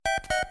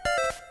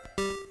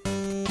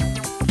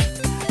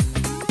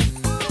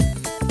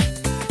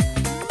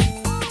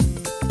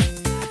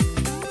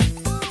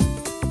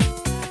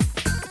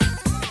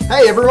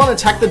Hey everyone,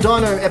 Attack the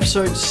Dino,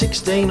 episode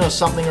 16 or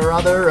something or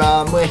other.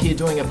 We're here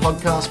doing a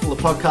podcast full of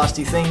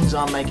podcasty things.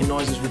 I'm making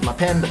noises with my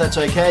pen, but that's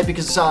okay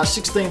because it's our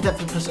 16th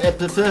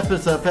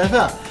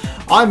episode.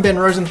 I'm Ben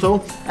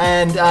Rosenthal,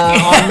 and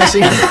I'm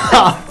messing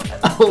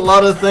up a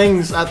lot of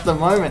things at the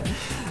moment.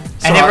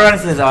 So and everyone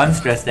says I'm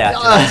stressed out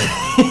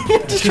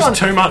today. Just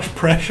too much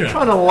pressure.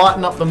 Trying to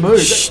lighten up the mood.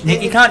 Shh,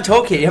 Nick, you can't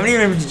talk here. You haven't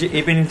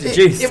even been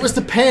introduced. It was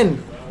the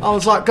pen. I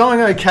was like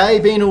going okay,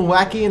 being all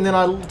wacky, and then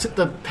I took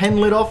the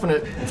pen lid off and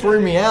it threw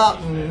me out,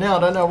 and now I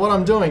don't know what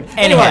I'm doing.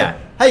 Anyway,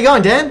 how you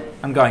going, Dan?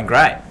 I'm going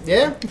great.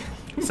 Yeah?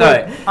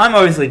 So, I'm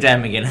obviously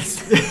Dan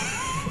McGuinness,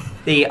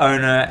 the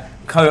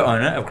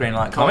co-owner of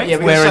Greenlight Comics, yeah,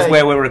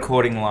 where we're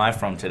recording live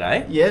from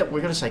today. Yeah,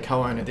 we're going to say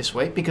co-owner this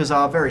week because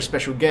our very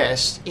special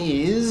guest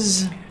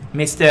is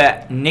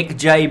Mr. Nick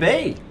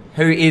JB,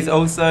 who is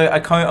also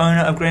a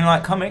co-owner of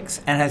Greenlight Comics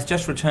and has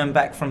just returned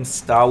back from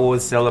Star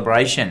Wars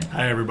Celebration.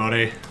 Hey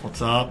everybody, what's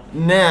up?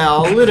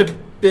 now a little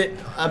bit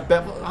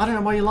about... I don't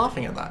know why you're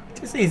laughing at that.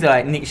 Just he's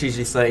like, Nick's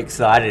usually so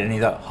excited and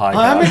he's like, hi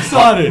guys. I am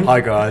excited. Hi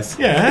guys.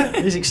 Yeah,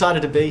 He's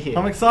excited to be here.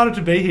 I'm excited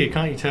to be here,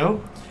 can't you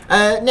tell?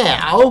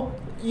 Now,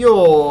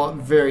 you're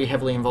very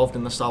heavily involved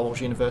in the Star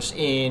Wars universe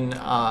in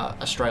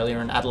Australia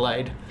and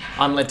Adelaide,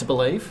 I'm led to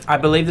believe. I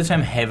believe the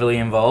term heavily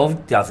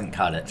involved doesn't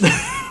cut it.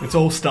 It's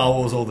all Star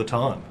Wars all the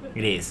time.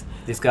 It is.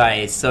 This guy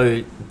is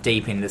so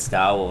deep into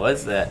Star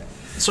Wars that...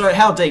 So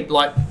how deep,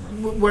 like,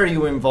 where are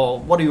you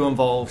involved? What are you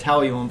involved? How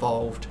are you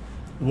involved?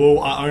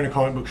 Well, I own a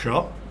comic book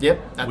shop.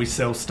 Yep. We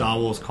sell Star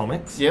Wars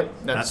comics. Yep.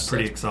 That's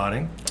pretty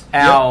exciting.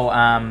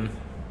 Our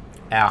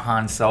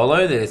Han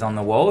Solo that is on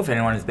the wall, if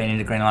anyone has been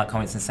into Greenlight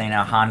Comics and seen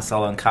our Han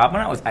Solo and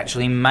Carbonite, was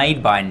actually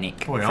made by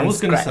Nick. Boy, I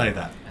was going to say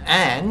that.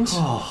 And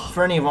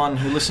for anyone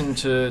who listened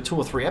to 2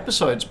 or 3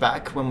 episodes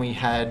back when we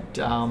had,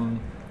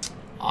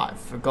 I've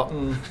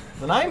forgotten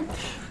the name.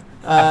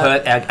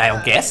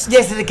 Our guest.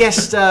 Yes, the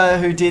guest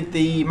who did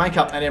the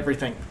makeup and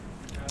everything.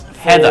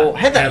 Heather.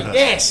 Heather,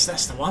 yes,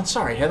 that's the one.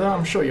 Sorry, Heather,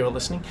 I'm sure you're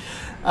listening.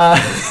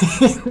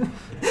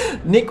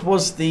 Nick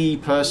was the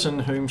person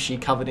whom she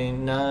covered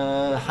in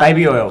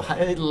baby oil,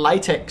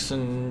 latex,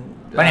 and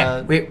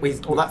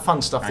all that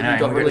fun stuff that you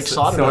got really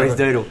excited about. His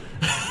doodle.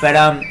 But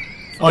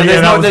oh yeah,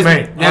 that was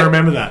me. I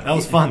remember that. That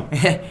was fun.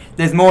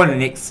 There's more to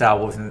Nick's Star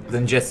Wars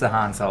than just the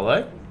Han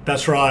Solo.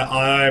 That's right.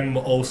 I'm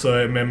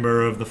also a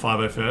member of the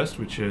 501st,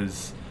 which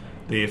is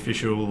the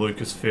official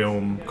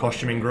Lucasfilm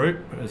costuming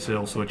group. It's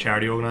also a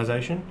charity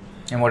organisation.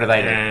 And what do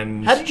they do?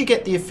 And how did you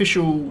get the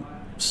official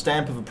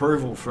stamp of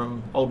approval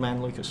from Old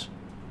Man Lucas?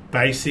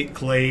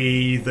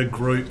 Basically, the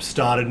group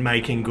started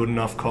making good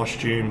enough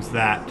costumes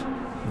that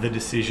the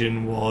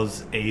decision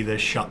was either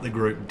shut the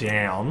group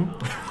down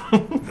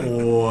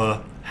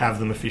or have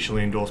them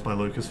officially endorsed by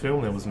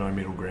Lucasfilm. There was no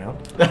middle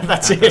ground.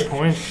 That's at it. that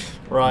point.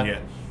 Right. Yeah.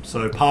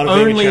 So part of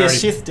only being a a charity,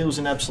 Sith deals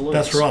in absolutes.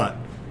 That's right.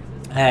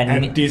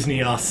 And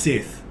Disney are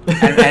Sith.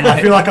 And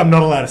I feel like I'm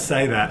not allowed to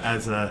say that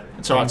as a...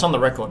 It's alright, it's on the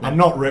record now. I'm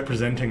not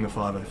representing the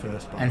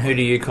 501st. And who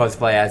do you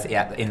cosplay as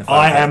in the 501st?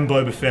 I am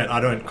Boba Fett. I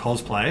don't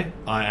cosplay.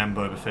 I am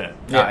Boba Fett.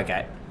 Yeah. Oh,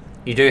 okay.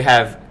 You do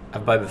have a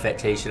Boba Fett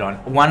t-shirt on.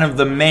 One of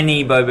the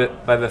many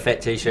Boba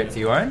Fett t-shirts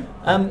you own.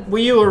 Were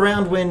you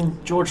around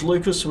when George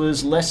Lucas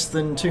was less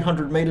than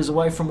 200 metres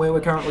away from where we're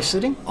currently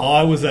sitting?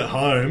 I was at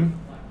home.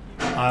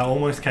 I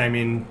almost came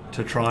in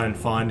to try and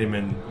find him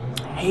and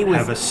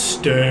have a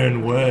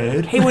stern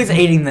word. He was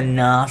eating the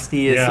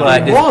nastiest,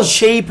 Yeah. the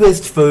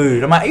cheapest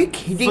food. I'm like, are you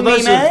kidding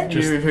me, man? For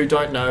those of you who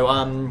don't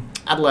know,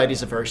 Adelaide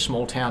is a very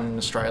small town in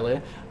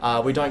Australia.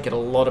 We don't get a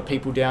lot of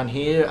people down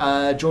here.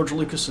 George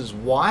Lucas's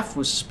wife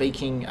was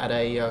speaking at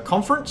a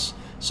conference,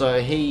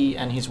 so he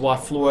and his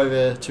wife flew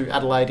over to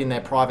Adelaide in their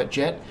private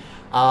jet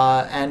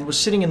and was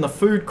sitting in the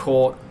food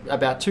court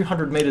about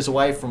 200 metres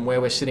away from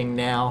where we're sitting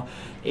now,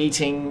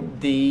 eating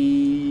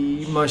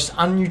the most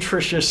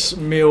unnutritious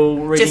meal,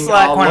 reading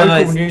like our one of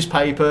local those...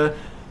 newspaper,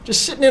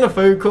 just sitting in a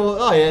food court.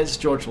 Oh yeah, it's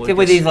George Lucas.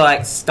 With his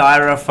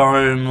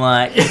styrofoam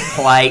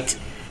plate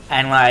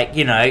and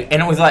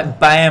and it was like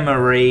Bayer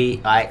Marie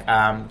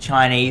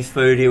Chinese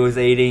food he was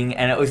eating,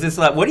 and it was just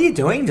like, what are you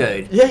doing,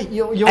 dude? Yeah,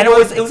 you're and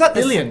it was like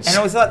billions. And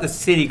it was like the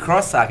City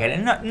Cross Arcade,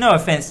 and no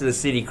offense to the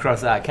City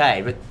Cross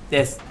Arcade, but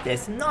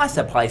there's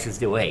nicer places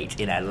to eat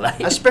in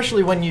Adelaide.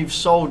 Especially when you've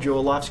sold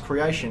your life's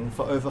creation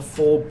for over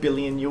 $4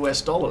 billion.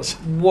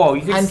 Whoa!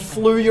 And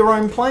flew your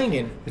own plane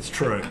in. It's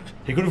true.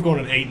 He could have gone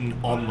and eaten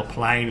on the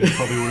plane and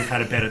probably would have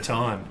had a better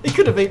time. He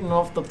could have eaten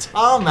off the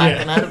tarmac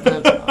and had a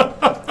better time.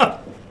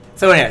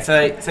 So anyway,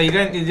 so you're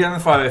doing the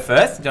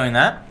 501st, doing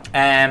that,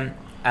 and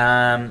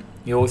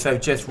you also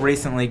just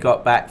recently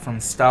got back from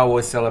Star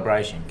Wars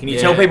Celebration. Can you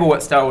tell people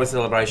what Star Wars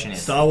Celebration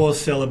is? Star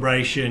Wars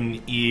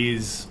Celebration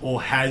is,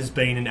 or has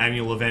been, an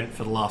annual event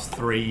for the last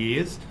 3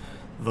 years,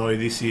 though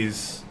this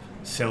is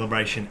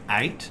Celebration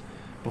 8.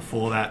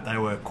 Before that, they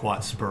were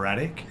quite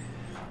sporadic.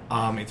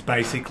 It's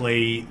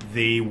basically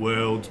the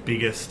world's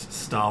biggest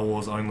Star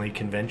Wars only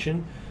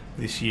convention.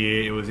 This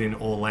year it was in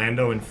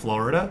Orlando in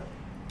Florida,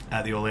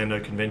 at the Orlando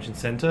Convention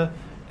Center,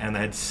 and they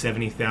had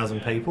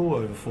 70,000 people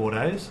over 4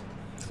 days.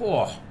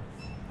 Oh,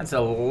 That's a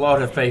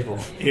lot of people.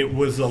 It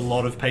was a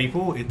lot of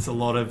people. It's a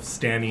lot of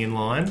standing in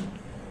line.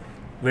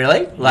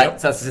 Really? Like, Yep.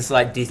 so it's just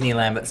like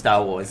Disneyland but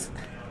Star Wars.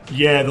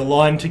 Yeah, the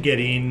line to get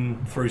in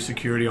through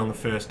security on the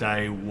first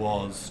day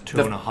was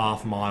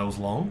 2.5 miles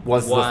long,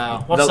 Was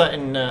Wow. What's that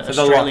in so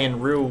the Australian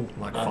real?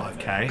 like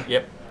 5k,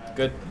 Yep.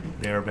 Good.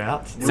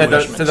 thereabouts. So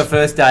measurements. the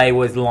first day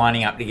was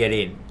lining up to get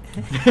in.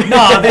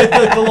 No,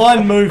 the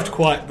line moved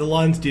quite. The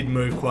lines did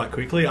move quite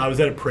quickly. I was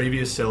at a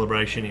previous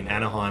celebration in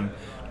Anaheim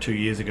 2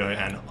 years ago,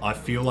 and I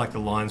feel like the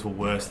lines were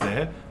worse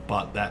there.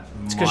 But that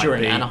It's because you're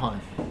in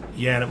Anaheim.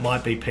 Yeah, and it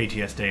might be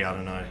PTSD. I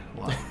don't know.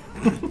 Like,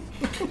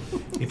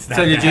 it's that.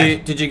 So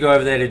bad. did you go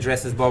over there to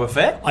dress as Boba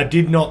Fett? I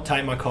did not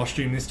take my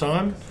costume this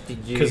time Did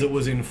you? because it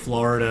was in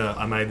Florida.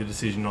 I made the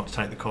decision not to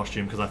take the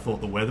costume because I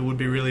thought the weather would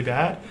be really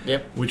bad.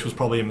 Yep. Which was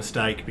probably a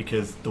mistake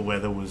because the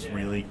weather was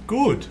really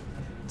good.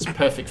 It's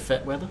perfect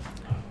Fett weather.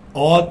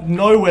 Oh,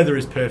 no weather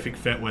is perfect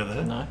Fett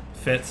weather. No.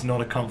 Fett's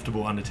not a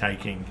comfortable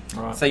undertaking.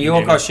 All right. So your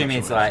Yeah, costume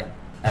that's is right. like,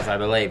 as I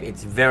believe,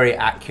 it's very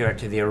accurate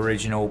to the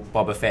original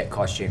Boba Fett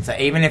costume. So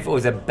even if it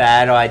was a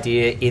bad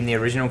idea in the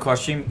original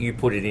costume, you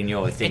put it in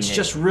yours, didn't It's you?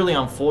 just really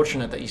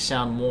unfortunate that you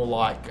sound more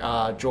like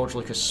George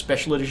Lucas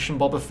Special Edition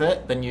Boba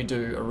Fett than you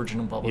do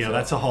original Boba Yeah, Fett.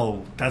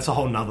 that's a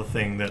whole nother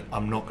thing that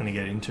I'm not going to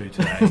get into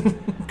today.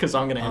 Because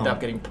I'm going to end up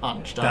getting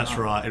punched. aren't That's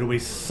I? right. It'll be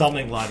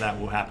something like that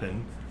will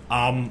happen.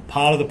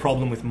 Part of the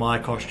problem with my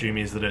costume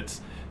is that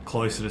it's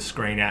closer to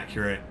screen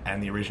accurate,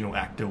 and the original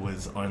actor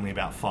was only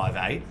about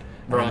 5'8", and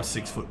I'm Right.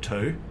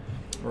 6'2",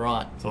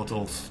 Right. so it's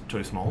all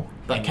too small.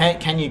 But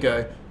can you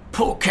go,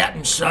 put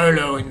Captain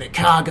Solo in the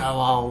cargo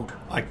hold?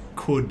 I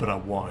could, but I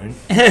won't.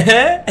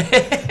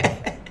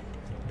 I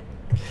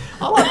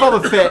like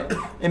Boba Fett.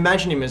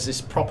 Imagine him as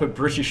this proper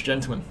British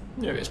gentleman.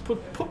 There he is. Put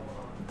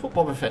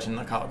Boba Fett in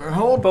the cargo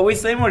hold. But we've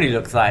seen what he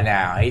looks like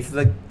now. He's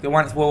the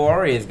once War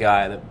Warriors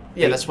guy that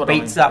Yeah, that's what I'm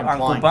beats up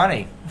implying. Uncle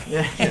Bunny.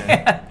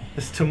 Yeah.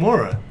 It's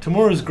Tamura.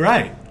 Tamura's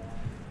great.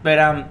 But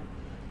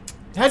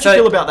How'd you So-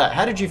 feel about that?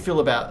 How did you feel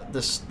about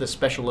the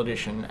special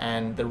edition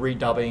and the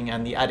redubbing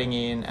and the adding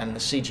in and the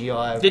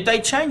CGI? did they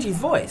change his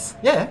voice?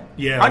 Yeah.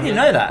 Yeah, I on didn't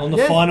the- know that. On the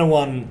Yeah. final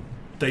one,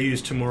 they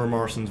used Tamura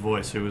Morrison's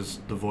voice, who was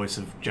the voice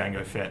of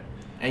Jango Fett.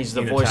 He's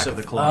the in voice Attack of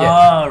the the Clones.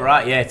 Yeah. Oh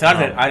right, yeah. So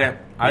I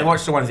Yeah.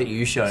 watched the ones that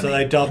you showed So me.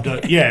 they dubbed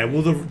it. Yeah,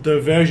 well, the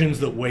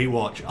versions that we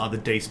watch are the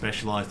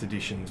despecialized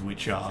editions,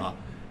 which are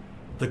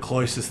the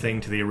closest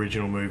thing to the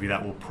original movie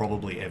that we'll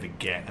probably ever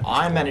get. at this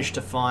I point. managed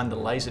to find the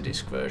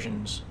Laserdisc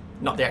versions,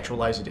 not the actual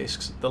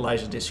Laserdiscs, the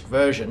Laserdisc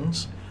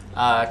versions,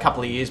 a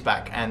couple of years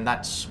back, and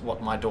that's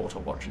what my daughter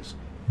watches.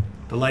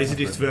 The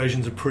Laserdisc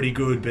versions are pretty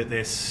good, but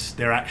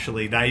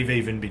they've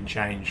even been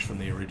changed from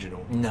the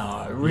original.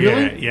 No,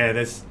 really? Yeah.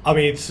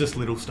 It's just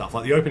little stuff.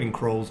 Like the opening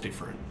crawl's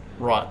different.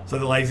 Right. So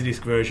the Laserdisc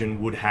version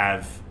would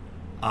have,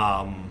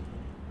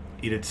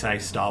 it'd say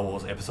Star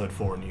Wars Episode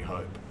 4: A New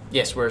Hope.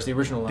 Yes, whereas the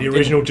original one The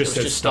original didn't. just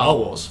It was says Star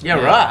Wars. yeah,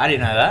 right. I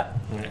didn't know that.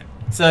 Yeah.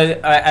 So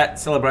at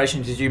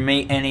Celebration, did you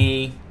meet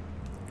any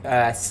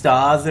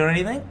stars or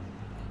anything?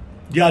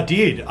 Yeah, I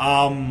did.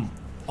 On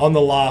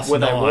the last Were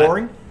they night.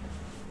 warring?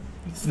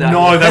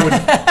 No,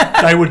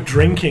 they were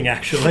drinking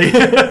actually.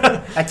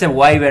 That's a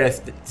way better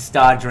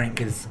star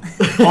drinkers.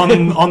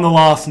 on the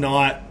last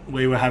night,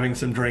 we were having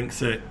some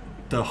drinks at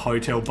the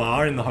hotel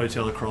bar in the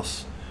hotel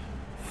across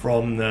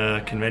from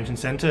the convention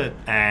centre,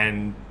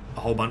 and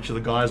a whole bunch of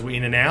the guys were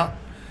in and out.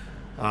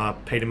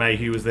 Peter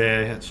Mayhew was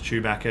there. That's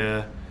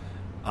Chewbacca.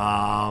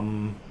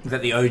 Is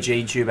that the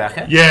OG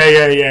Chewbacca?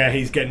 Yeah.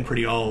 He's getting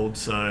pretty old,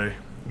 so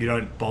you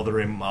don't bother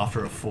him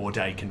after a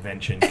 4-day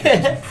convention. 'Cause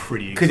he's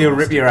pretty. Could you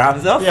rip your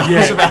arms off? Yeah. I Yeah,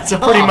 was about to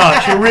pretty ask.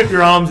 much. He'll rip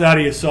your arms out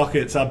of your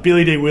sockets.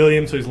 Billy D.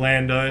 Williams, who's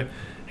Lando,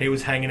 he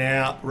was hanging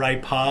out. Ray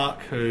Park,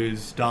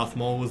 who's Darth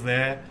Maul, was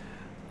there.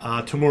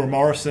 Tamura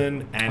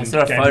Morrison I and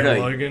saw a Daniel photo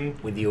Logan.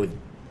 with you with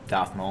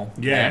Darth Maul.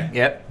 Yeah.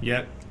 Yep.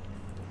 Yep.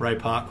 Ray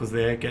Park was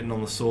there, getting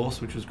on the sauce,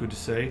 which was good to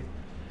see.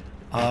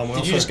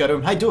 Did you just go to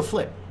him, hey, do a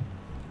flip?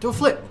 Do a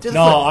flip. Do the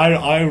No,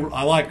 flip.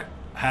 I like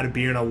had a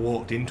beer and I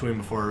walked into him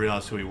before I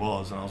realised who he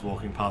was, and I was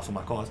walking past. I'm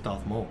like, oh, it's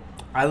Darth Maul.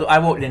 I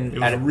walked in It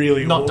was at a,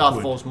 really Not Darth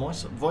awkward.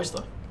 Maul's voice,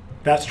 though.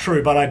 That's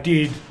true, but I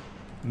did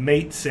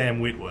meet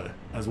Sam Witwer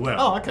as well.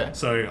 Oh, okay.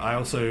 So I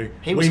also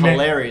He was we met-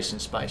 hilarious in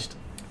Spaced.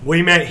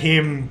 We met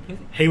him.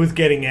 He was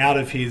getting out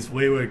of his.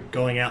 We were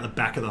going out the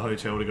back of the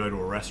hotel to go to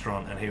a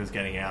restaurant, and he was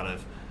getting out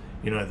of,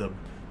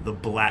 the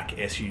black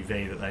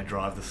SUV that they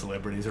drive the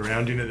celebrities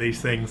around in at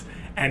these things.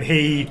 And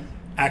he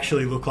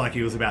actually looked like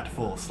he was about to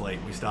fall asleep.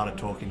 We started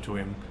talking to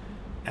him,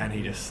 and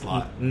he just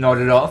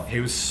nodded off. he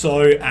was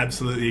so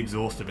absolutely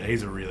exhausted. But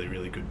he's a really,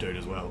 really good dude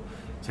as well.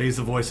 So he's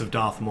the voice of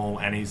Darth Maul,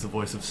 and he's the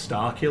voice of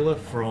Starkiller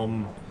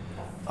from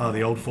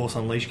the old Force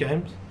Unleashed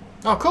games.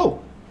 Oh,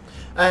 cool.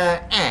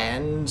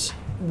 And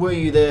were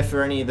you there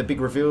for any of the big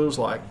reveals?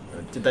 Like,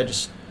 did they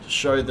just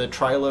show the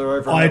trailer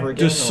over and over I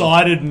again?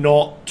 decided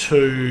not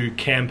to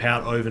camp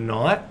out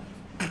overnight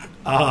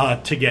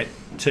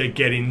to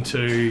get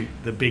into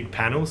the big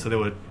panel. So there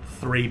were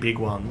 3 big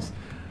ones,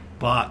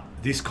 but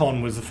this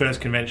con was the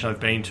first convention I've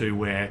been to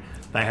where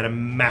they had a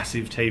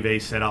massive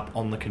TV set up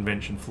on the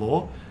convention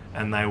floor,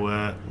 and they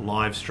were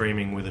live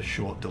streaming with a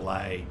short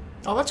delay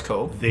Oh, that's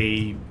cool.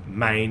 the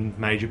main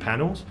major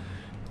panels,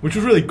 which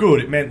was really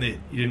good. It meant that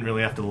you didn't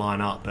really have to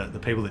line up, but the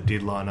people that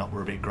did line up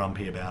were a bit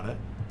grumpy about it.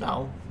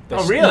 No.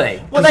 Oh,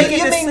 really? Well, Did they you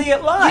get to see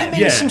it live? You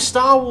mean Yeah. some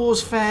Star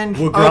Wars fan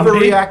Were grumpy?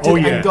 overreacted Oh,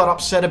 yeah. and got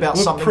upset about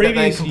Well, something that they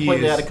previous completely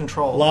years, out of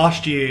control?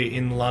 Last year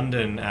in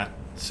London at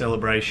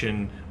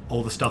Celebration,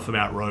 all the stuff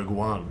about Rogue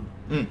One,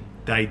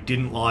 they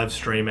didn't live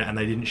stream it and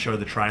they didn't show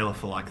the trailer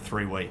for like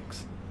 3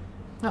 weeks.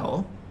 No,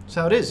 well, that's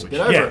how it is. Get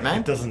over it,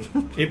 man. It doesn't.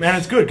 Man,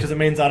 it's good because it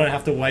means I don't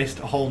have to waste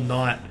a whole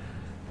night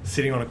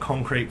sitting on a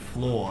concrete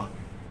floor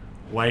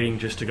waiting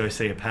just to go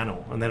see a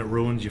panel, and then it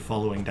ruins your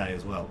following day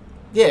as well.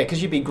 Yeah,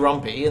 because you'd be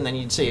grumpy and then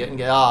you'd see it and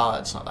go,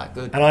 it's not that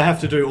good. And I have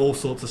to do all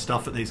sorts of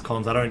stuff at these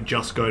cons. I don't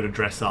just go to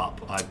dress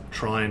up. I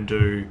try and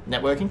do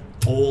Networking?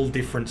 all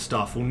different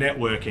stuff. Well,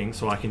 networking,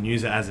 so I can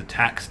use it as a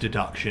tax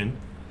deduction.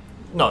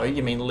 No,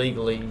 you mean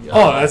legally.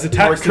 As a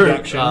tax recruit,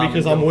 deduction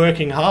because I'm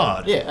working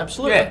hard. Yeah,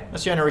 absolutely. Yeah.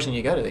 That's the only reason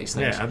you go to these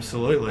things. Yeah,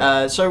 absolutely.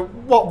 So,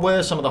 what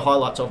were some of the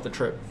highlights of the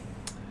trip?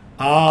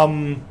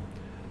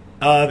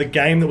 The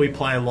game that we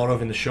play a lot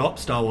of in the shop,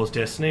 Star Wars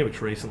Destiny,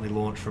 which recently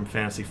launched from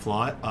Fantasy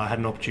Flight, I had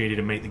an opportunity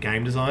to meet the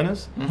game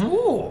designers.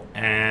 Ooh.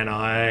 And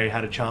I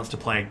had a chance to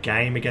play a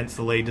game against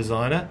the lead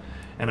designer,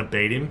 and I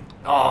beat him.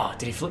 Oh,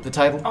 did he flip the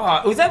table?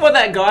 Oh, was that what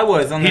that guy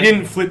was? On He the...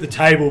 didn't flip the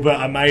table, but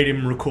I made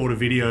him record a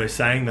video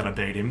saying that I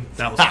beat him.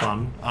 That was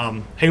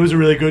fun. He was a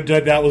really good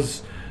dude. That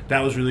was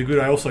really good.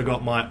 I also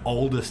got my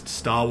oldest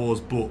Star Wars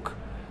book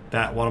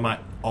that one of my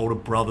older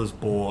brothers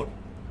bought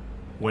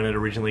when it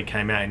originally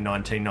came out in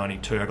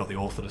 1992. I got the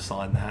author to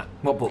sign that.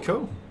 What book?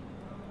 Cool.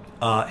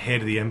 Heir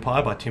to the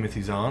Empire by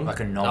Timothy Zahn. Like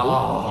a novel?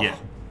 Oh. Yeah.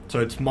 So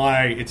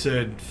it's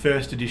a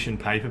first edition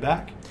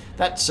paperback.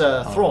 That's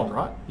Thrawn,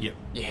 right? Yep.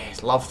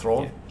 Yes, love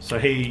Thrawn. Yeah. So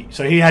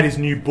he had his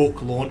new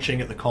book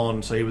launching at the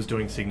con, so he was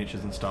doing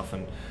signatures and stuff,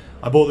 and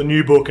I bought the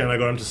new book and I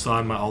got him to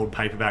sign my old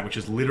paperback, which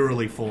is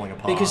literally falling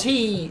apart. Because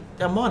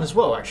mine as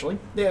well, actually.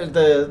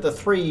 The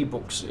 3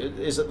 books.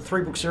 Is it the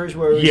 3-book series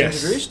where it was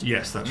introduced?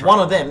 Yes, that's right. One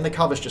of them, the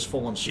cover's just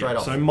fallen straight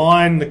off. So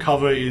mine, the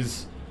cover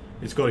it's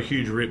got a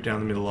huge rip down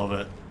the middle of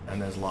it,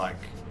 and there's like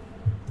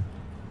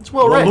It's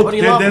well read. What do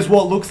you love? there's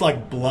what looks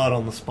like blood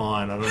on the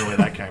spine. I don't know where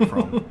that came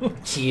from.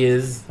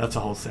 Cheers. That's a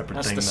whole separate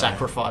That's thing. the though.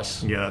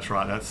 sacrifice. Yeah, that's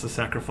right. That's the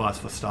sacrifice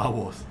for Star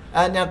Wars.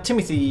 Now,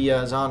 Timothy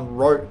Zahn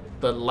wrote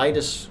the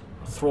latest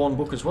Thrawn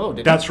book as well,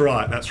 didn't That's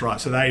right. That's right.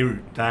 So they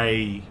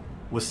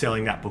were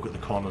selling that book at the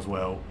con as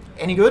well.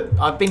 he? Any good?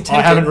 I've been tempted.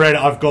 I haven't read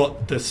it. I've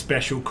got the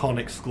special con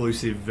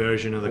exclusive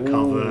version of the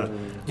cover,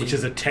 which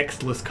is a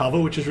textless cover,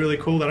 which is really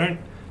cool. They don't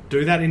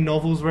do that in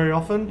novels very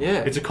often. Yeah.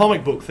 It's a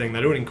comic book thing.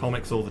 They do it in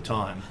comics all the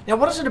time. Now,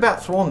 what is it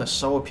about Thrawn that's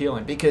so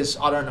appealing? Because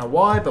I don't know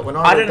why, but when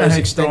I I don't read know those who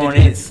extended...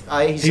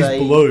 Thrawn is. He's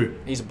blue.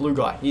 He's a blue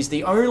guy. He's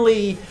the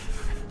only...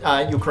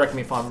 you'll correct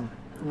me if I'm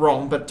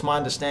wrong, but to my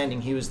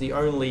understanding, he was the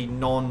only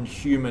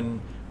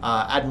non-human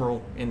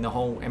admiral in the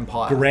whole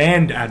Empire.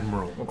 Grand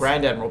Admiral. Or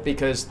Grand Admiral,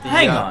 because the...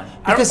 Hang on.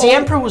 Because Are the all-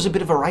 Emperor was a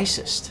bit of a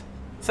racist.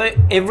 So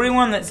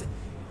everyone that's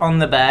on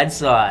the bad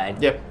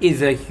side Yep.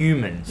 is a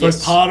human. So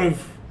Yes. part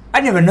of... I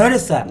never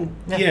noticed that.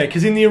 Yeah,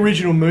 because in the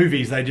original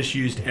movies, they just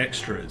used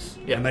extras.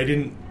 Yeah. And they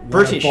didn't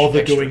British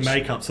bother doing extras.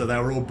 makeup, so they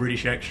were all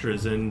British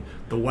extras. And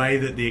the way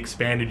that the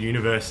expanded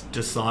universe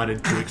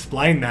decided to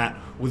explain that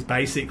was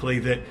basically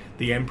that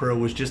the Emperor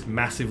was just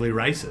massively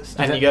racist.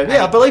 And you go,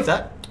 yeah, I believe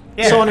that.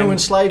 Yeah, Someone who and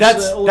enslaves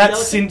all the that's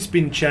galaxy. since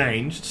been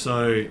changed.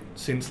 So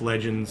since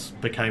Legends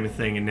became a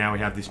thing, and now we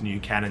have this new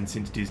canon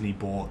since Disney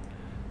bought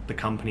the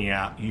company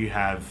out, you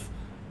have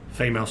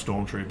female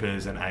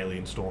stormtroopers and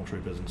alien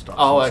stormtroopers and stuff.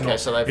 Oh, it's okay, not-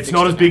 so they've it's fixed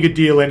not it as now. big a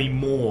deal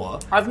anymore.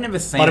 I've never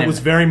seen But it was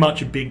very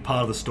much a big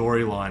part of the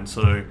storyline.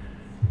 So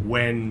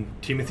when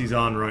Timothy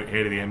Zahn wrote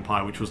Heir to the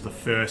Empire, which was the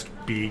first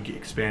big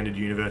expanded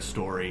universe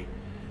story,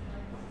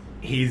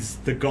 he's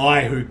the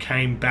guy who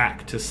came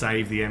back to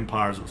save the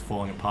Empire as it was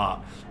falling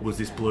apart was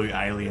this blue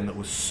alien that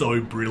was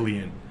so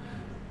brilliant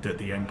that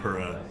the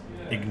Emperor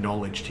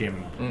acknowledged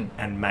him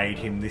and made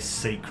him this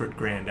secret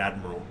Grand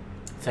Admiral.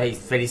 So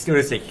but he's still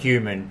just a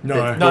human. No.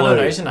 that's No,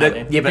 blue. he's an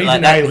alien. Yeah, but He's like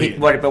an that, alien.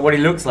 but what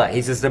he looks like,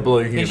 he's just a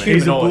blue human. human.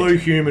 He's a Humanoid. blue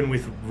human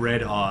with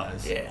red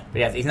eyes. Yeah.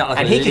 But he's not like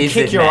And a he can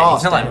lizard kick your man.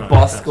 ass, He's not Dan. like No,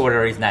 Bosk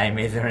or his name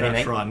is or anything.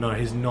 That's right. No,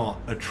 he's not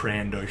a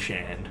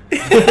Trandoshan.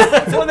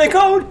 That's what they're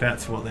called.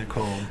 That's what they're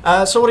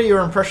called. So what are your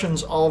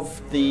impressions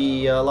of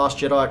the Last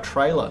Jedi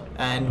trailer?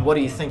 And what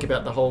do you think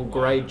about the whole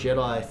grey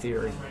Jedi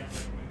theory?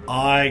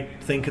 I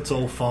think it's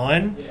all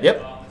fine.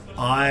 Yep.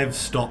 I've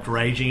stopped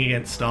raging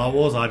against Star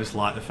Wars. I just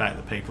like the fact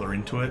that people are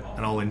into it,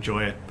 and I'll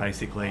enjoy it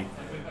basically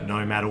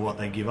no matter what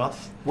they give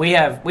us. We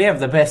have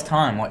the best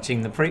time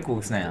watching the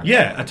prequels now.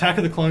 Yeah, Attack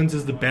of the Clones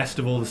is the best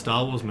of all the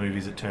Star Wars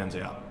movies, it turns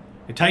out.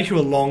 It takes you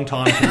a long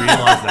time to realise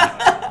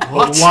that.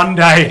 But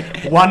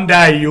one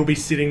day you'll be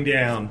sitting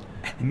down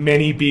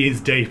many beers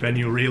deep and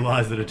you'll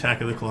realise that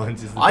Attack of the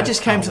Clones is the I best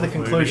just came Star to the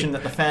Wars conclusion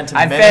movie. that the Phantom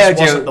I Menace failed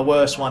you. wasn't the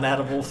worst one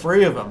out of all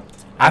 3 of them.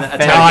 I Attack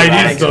felt No, of it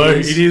the is though.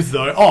 Clones It is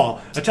though.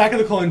 Oh, Attack of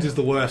the Clones is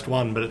the worst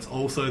one, but it's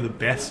also the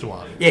best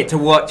one Yeah, to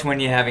watch when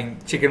you're having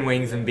chicken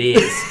wings and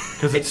beers.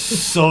 because it's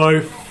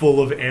so full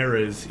of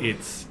errors.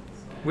 It's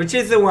Which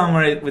is the one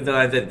where with the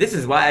line that this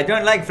is why I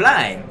don't like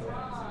flying.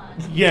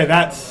 yeah,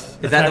 that's.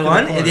 Is that the Attack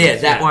one? of Clones, Yeah,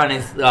 that one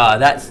is.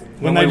 That's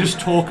When they just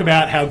talk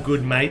about how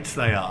good mates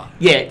they are.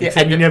 yeah,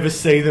 Except you never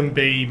see them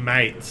be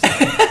mates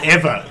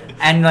ever.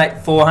 and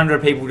like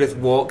 400 people just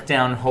walk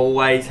down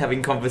hallways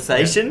having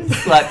conversations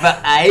like for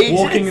ages.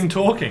 Walking and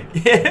talking.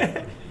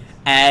 Yeah.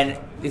 And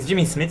is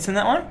Jimmy Smits in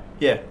that one?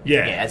 Yeah.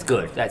 Yeah. Yeah, that's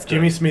good. That's good.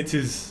 Jimmy Smits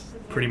is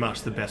pretty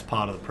much the best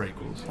part of the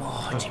prequels.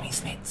 Oh, Jimmy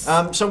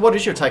Smits. So what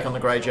is your take on the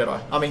Grey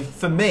Jedi? I mean,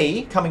 for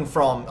me, coming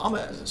from, I'm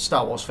a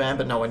Star Wars fan,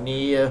 but nowhere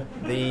near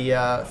the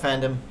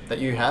fandom that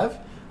you have,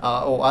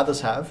 or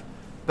others have.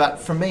 But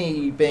for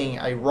me, being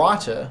a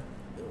writer,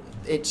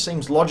 it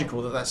seems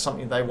logical that that's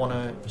something they want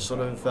to sort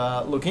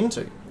of look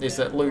into. Is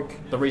that Luke,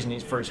 the reason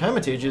he's for his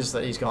hermitage is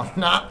that he's gone,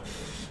 nah,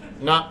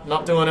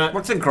 not doing it.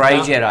 What's a Grey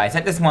Nah. Jedi? Is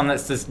that just one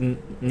that's just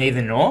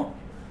neither nor?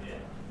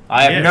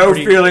 I have Yeah, no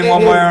pretty- feeling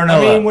one way or I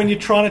another. mean, when you're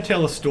trying to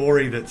tell a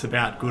story that's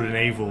about good and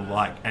evil,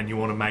 and you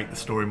want to make the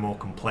story more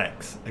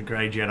complex, a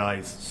Grey Jedi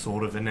is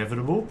sort of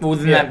inevitable.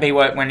 Wouldn't Yeah. that be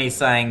when he's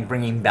saying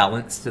bringing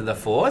balance to the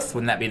Force?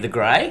 Wouldn't that be the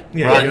grey?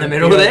 Yeah, right in the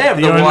middle there?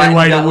 The the only white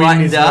way to and win light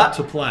and is dark? not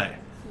to play.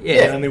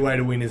 Yeah. The only way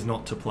to win is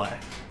not to play.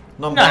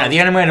 No,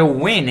 the only way to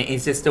win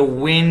is just to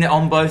win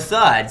on both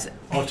sides.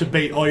 Or to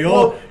be. Or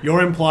Well-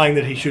 you're implying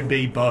that he should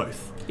be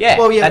both. Yeah,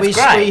 Well, yeah, that's we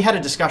great. had a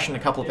discussion a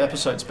couple of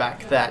episodes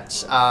back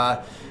that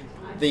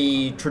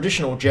the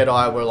traditional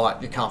Jedi were like,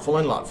 you can't fall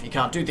in love, you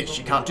can't do this,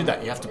 you can't do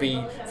that, you have to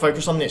be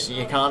focused on this,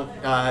 you can't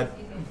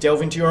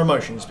delve into your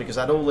emotions because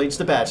that all leads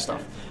to bad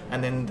stuff.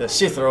 And then the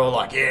Sith are all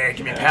like, yeah,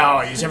 give me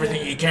power, use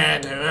everything you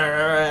can.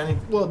 And,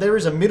 well, there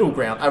is a middle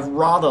ground, a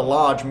rather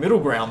large middle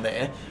ground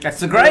there. That's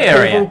the grey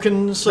area. People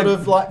can sort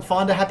of like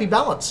find a happy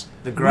balance.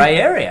 The grey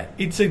area.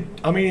 It's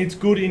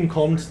good in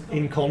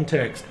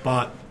context,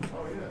 but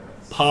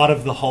part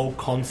of the whole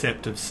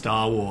concept of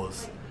Star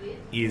Wars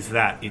is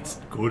that it's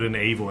good and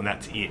evil, and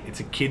that's it. It's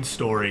a kid's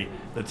story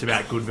that's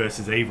about good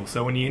versus evil.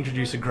 So when you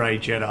introduce a Grey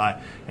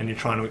Jedi and you're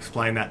trying to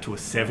explain that to a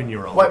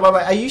 7-year-old, Wait,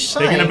 are you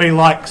saying... they're going to be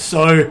like,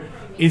 so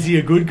is he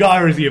a good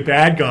guy or is he a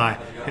bad guy?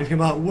 And he's going to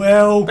be like,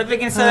 well... But they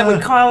can say that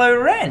with Kylo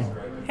Ren.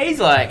 He's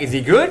like, is he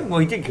good? Well,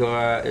 he did kill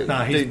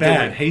No, he's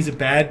bad. He's a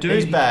bad dude.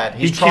 He's bad.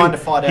 He's He trying killed- to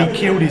fight out. He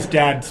killed his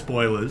dad,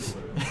 spoilers.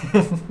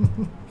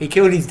 He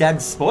killed his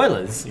dad's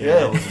spoilers.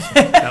 Yeah.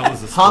 That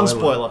was a spoiler. Han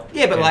spoiler.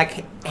 Yeah, but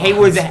like he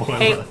was,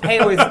 spoiler. he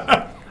was.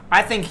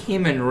 I think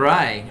him and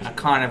Rey are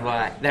kind of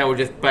like they were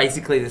just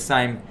basically the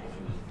same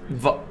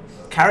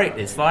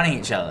characters fighting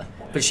each other.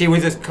 But she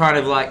was just kind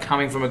of like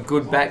coming from a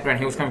good background.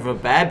 He was coming from a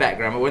bad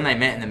background. But when they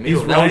met in the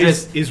middle, they were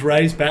just Is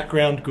Rey's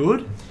background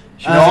good?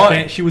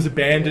 No. She was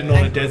abandoned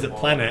on a desert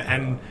planet,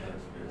 and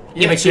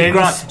yeah.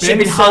 But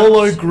Ben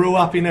Solo grew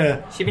up in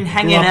a she'd been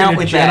hanging out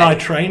with Jedi that.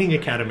 training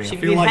academy. She'd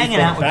I feel been like hanging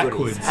you've out gone with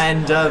goodies.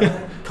 backwards.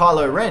 And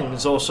Kylo Ren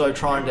is also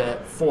trying to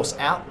force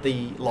out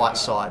the light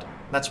side.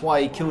 That's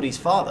why he killed his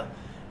father.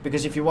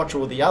 Because if you watch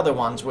all the other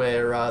ones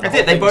where... That's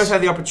it. They both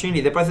had the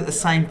opportunity. They're both at the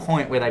same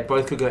point where they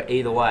both could go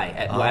either way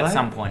at they?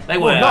 some point. They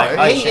were. Well, no,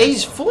 like,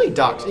 he's fully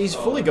dark. He's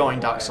fully going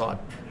dark side.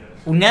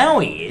 well, now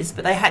he is.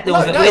 But they had. There No,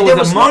 was a, no, there there was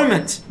was a no-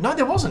 moment. No,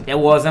 there wasn't. There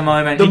was a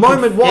moment. The You could-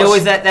 moment was- There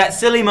was that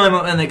silly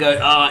moment when they go,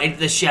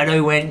 the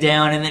shadow went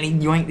down and then he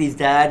yoinked his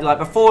dad. Like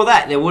before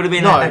that, there would have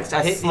been No, a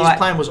his slight...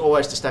 plan was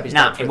always to stab his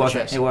Nah, dad through it the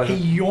wasn't. chest. It wasn't.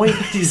 He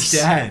yoinked his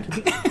dad.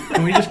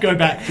 Can we just go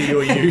back to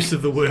your use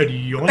of the word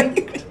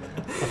yoinked?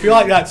 I feel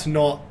like that's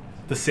not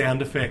the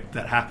sound effect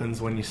that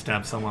happens when you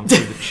stab someone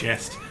through the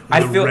chest with I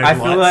a feel red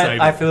like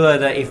lightsaber.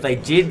 that if they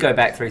did go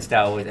back through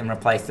Star Wars and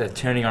replace the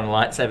turning on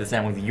lightsaber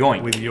sound with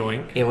yoink, with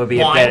yoink. it would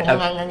be a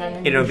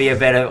better. It would be a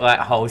better like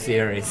whole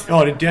series.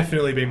 Oh, it'd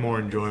definitely be more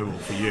enjoyable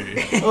for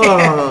you.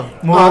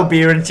 More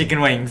beer and chicken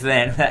wings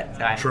then. That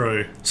time.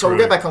 True. So true.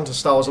 we'll get back onto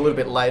Star Wars a little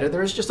bit later.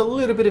 There is just a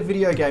little bit of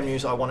video game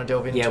news I want to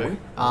delve into. Yeah,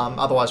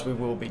 otherwise, we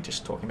will be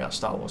just talking about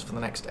Star Wars for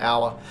the next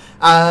hour.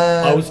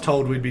 I was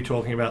told we'd be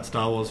talking about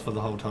Star Wars for the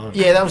whole time.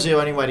 Yeah, that was the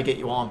only way to get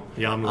you on.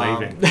 Yeah, I'm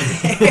leaving.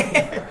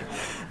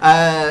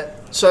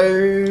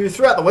 So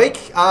throughout the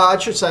week, I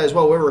should say as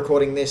well, we're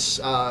recording this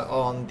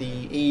on the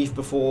eve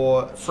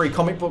before Free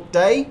Comic Book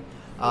Day,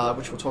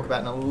 which we'll talk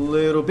about in a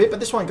little bit, but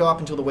this won't go up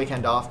until the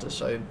weekend after,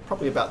 so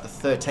probably about the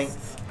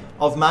 13th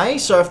of May.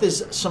 So if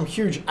there's some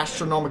huge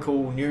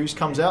astronomical news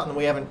comes out and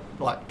we haven't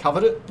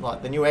covered it,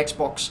 like the new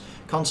Xbox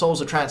console's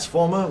a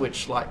transformer,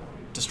 which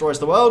destroys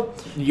the world,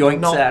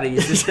 Yoinks out of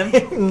your system.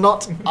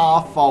 not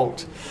our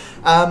fault.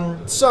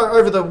 So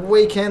over the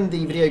weekend,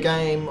 the Video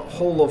Game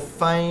Hall of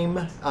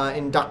Fame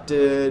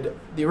inducted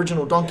the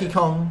original Donkey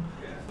Kong,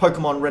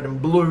 Pokemon Red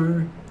and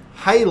Blue,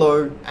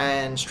 Halo,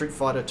 and Street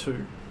Fighter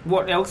 2.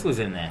 What else was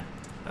in there?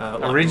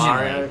 Originally,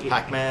 Mario,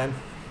 Pac-Man,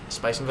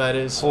 Space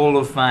Invaders. Hall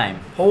of Fame.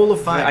 Hall of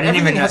Fame. I didn't even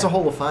Everything know. has a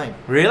Hall of Fame.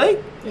 Really?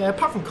 Yeah,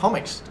 apart from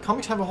comics.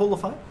 Comics have a Hall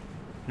of Fame?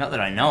 Not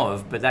that I know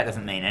of, but that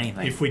doesn't mean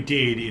anything. If we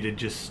did, it'd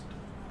just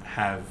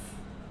have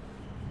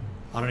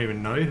I don't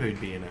even know who'd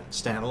be in it.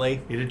 Stan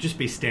Lee. It'd just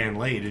be Stan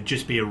Lee. It'd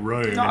just be a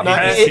room, No, and no,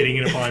 he'd be it- sitting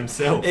in it by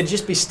himself. It'd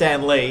just be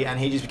Stan Lee, and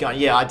he'd just be going,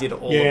 "Yeah, I did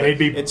all Yeah, of and it.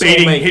 he'd be It's all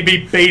beating. me." He'd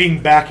be beating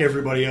back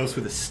everybody else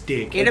with a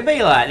stick. It'd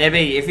be like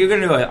if you're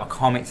going to do a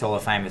comics Hall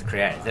of Fame with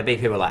creators, there'd be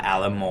people like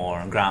Alan Moore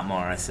and Grant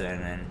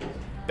Morrison and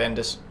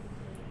Bendis.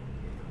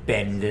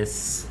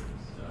 Bendis,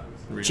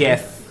 Really?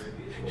 Jeff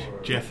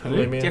Jeff who?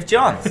 Lemire. Jeff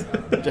Johns,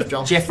 Jeff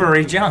Johnson.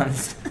 Jeffrey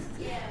Johns.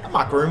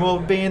 Mark Rumo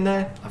would be in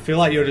there. I feel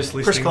like you're just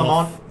Chris listing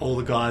off Claremont. all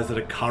the guys that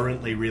are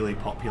currently really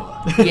popular.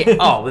 Yeah.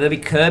 Oh, will there be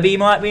Kirby?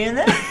 Might be in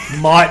there.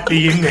 Might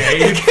be in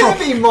there.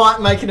 Kirby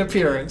might make an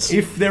appearance.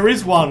 If there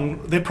is one,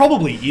 there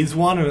probably is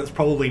one, and it's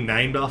probably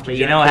named after But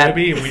you Jack know how-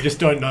 Kirby, and we just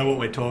don't know what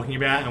we're talking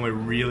about, and we're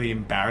really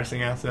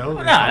embarrassing ourselves. No,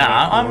 in front of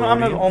our I'm core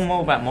I'm audience.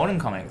 all about modern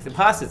comics. The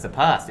past is the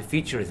past. The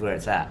future is where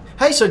it's at.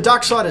 Hey, so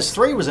Darksiders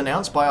 3 was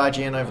announced by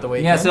IGN over the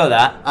weekend. Yeah, I saw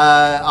that.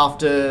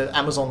 After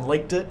Amazon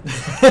leaked it.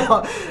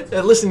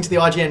 Listening to the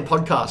IGN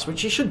podcast,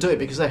 which you should do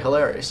because they're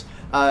hilarious.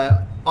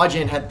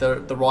 IGN had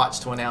the rights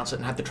to announce it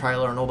and had the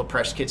trailer and all the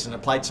press kits, and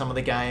it played some of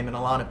the game, and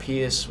Alana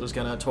Pierce was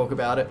going to talk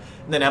about it.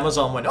 And then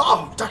Amazon went,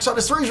 "Oh,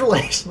 Darksiders 3's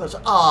released." And I was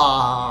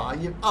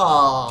like,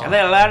 Are they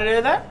allowed to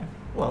do that?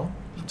 Well,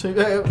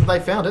 they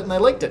found it and they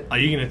leaked it. Are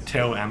you going to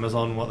tell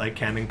Amazon what they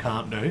can and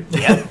can't do?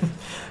 Yeah.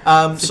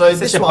 So It's this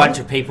just a one bunch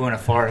of people in a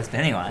forest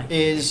anyway.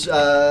 is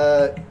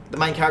the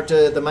main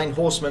character, the main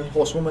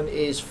horsewoman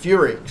is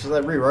Fury, because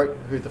they rewrote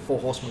who the four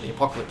horsemen of the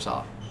apocalypse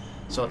are.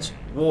 So it's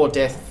War,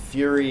 Death,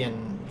 Fury,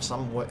 and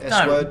some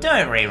S word.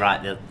 Don't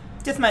rewrite the.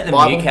 Just make them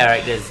Bible? new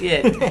characters.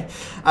 Yeah.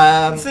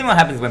 See what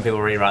happens when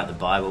people rewrite the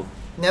Bible.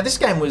 Now this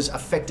game was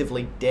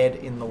effectively dead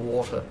in the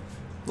water.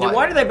 Yeah,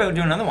 why do they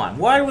do another one?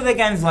 Why will there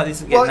games like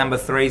this get Well- number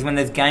 3s when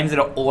there's games that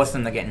are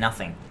awesome that get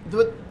nothing?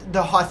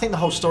 I think the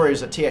whole story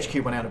is that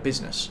THQ went out of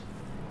business,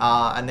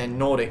 and then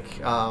Nordic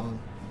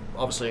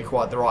obviously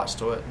acquired the rights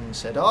to it and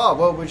said, "Oh,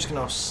 well, we're just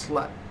going to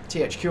slap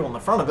THQ on the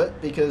front of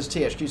it because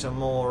THQ's a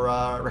more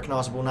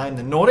recognisable name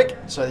than Nordic."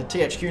 So the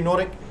THQ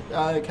Nordic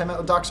came out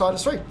with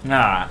Darksiders 3.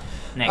 Alright.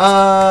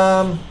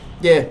 Next.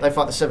 Yeah, they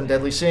fight the 7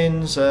 deadly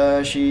sins.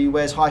 She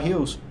wears high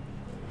heels.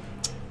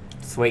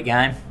 Sweet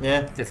game.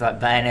 Yeah. Just like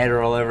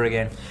Bayonetta all over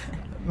again.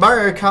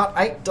 Mario Kart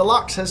 8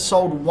 Deluxe has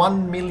sold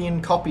 1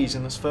 million copies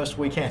in its first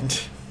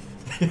weekend.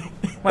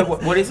 Wait,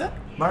 what is it?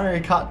 Mario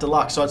Kart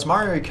Deluxe. So it's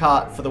Mario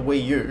Kart for the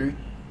Wii U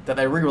that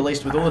they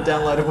re-released with all the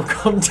downloadable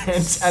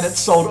content, and it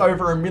sold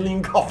over 1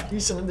 million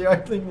copies in the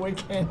opening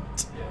weekend.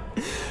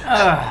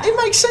 It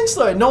makes sense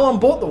though. No one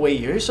bought the Wii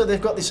U, so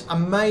they've got this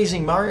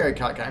amazing Mario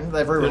Kart game that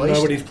they've That re-released.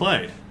 nobody's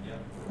played.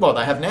 Well,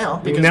 they have now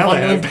because Now 1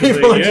 they million have,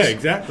 people are yeah, just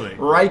exactly.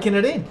 raking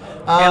it in.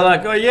 Yeah,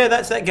 like, oh yeah,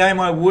 that's that game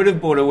I would have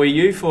bought a Wii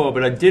U for,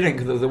 but I didn't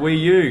because it was a Wii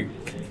U.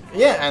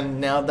 Yeah,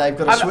 and now they've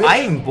got a Switch.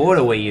 I even bought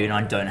a Wii U and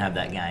I don't have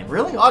that game.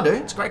 Really? I do.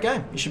 It's a great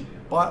game. You should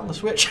buy it on the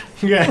Switch.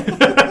 Yeah.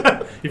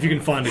 If you can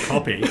find a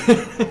copy.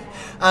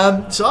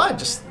 So I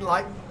just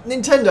like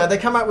Nintendo. They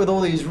come up with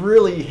all these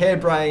really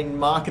harebrained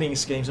marketing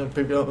schemes, and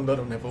people, "Oh,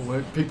 that'll never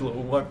work. People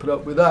won't put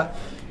up with that."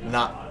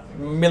 Nah,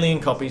 1 million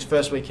copies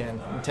first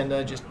weekend.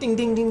 Nintendo just ding,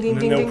 ding, ding, ding, And then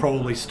ding, they'll ding.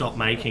 probably stop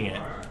making it.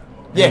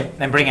 Yeah.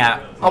 Then bring out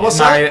what's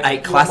Mario that?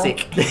 8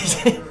 Classic.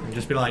 And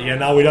just be like, yeah,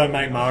 no, we don't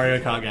make Mario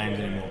Kart games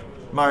anymore.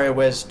 Mario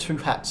wears 2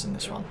 hats in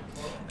this one.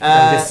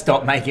 They'll just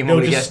stop making They'll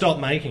them just together. stop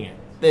making it.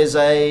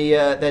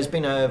 There's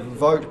been a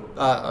vote,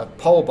 a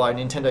poll by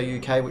Nintendo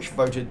UK, which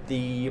voted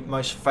the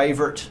most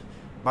favourite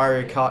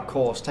Mario Kart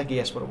course. Take a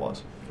guess what it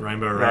was.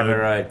 Rainbow Road. Rainbow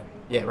Road.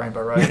 Yeah,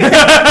 Rainbow Road.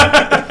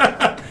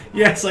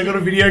 Yes, I got a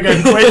video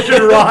game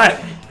question right.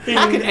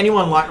 How could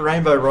anyone like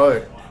Rainbow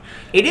Road?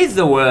 It is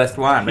the worst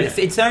one, but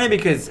it's only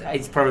because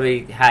it's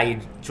probably how you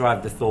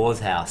drive to Thor's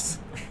house.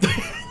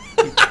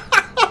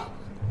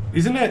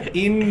 Isn't it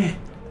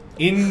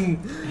in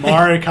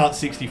Mario Kart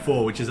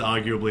 64, which is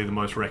arguably the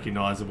most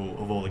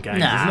recognisable of all the games?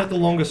 Nah. Isn't it the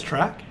longest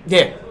track?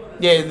 Yeah.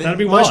 Yeah, That'd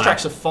be most why.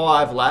 tracks are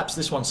 5 laps.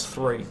 This one's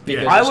 3.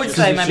 because I it's would just-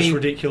 say It's maybe- just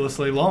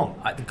ridiculously long.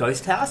 Like the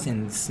Ghost House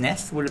in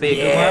SNES would it be a good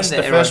Yes,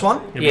 one? the first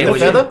one? Yeah, The would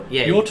feather? You,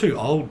 yeah. You're too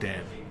old,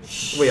 Dan.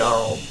 We are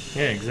old.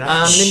 Yeah,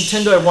 exactly.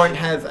 Nintendo won't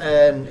have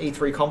an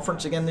E3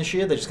 conference again this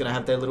year. They're just going to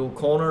have their little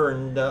corner,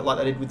 and like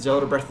they did with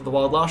Zelda Breath of the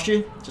Wild last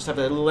year, just have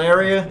their little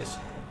area.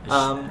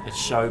 a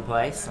show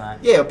place. Like.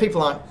 Yeah,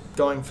 people aren't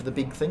going for the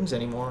big things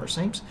anymore, it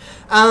seems.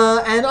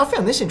 And I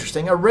found this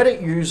interesting. A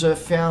Reddit user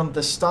found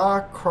the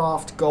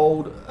StarCraft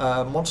Gold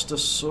Master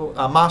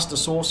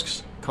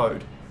Source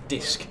Code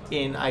disc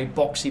in a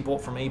box he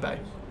bought from eBay.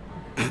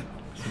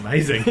 It's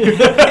amazing.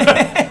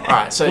 All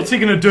right, so What's he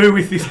going to do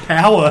with this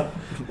power?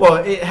 well,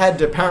 it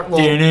had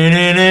apparently.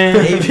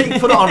 He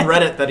put it on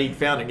Reddit that he'd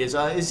found it. He goes,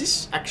 is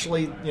this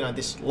actually,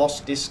 this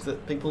lost disc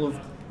that people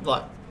have,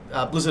 like,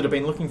 Blizzard have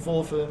been looking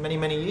for many,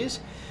 many years?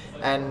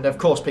 And of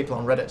course, people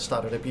on Reddit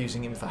started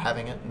abusing him for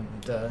having it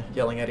and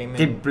yelling at him.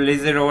 Did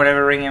Blizzard or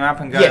whatever ring him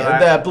up and go Yeah,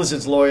 like,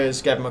 Blizzard's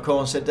lawyers gave him a call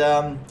and said,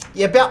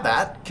 yeah, about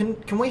that,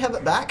 can we have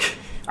it back?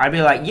 I'd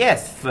be like,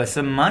 yes, for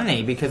some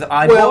money, because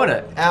I bought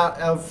it. Out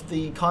of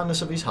the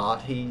kindness of his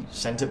heart, he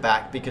sent it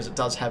back because it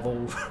does have a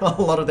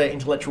lot of their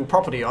intellectual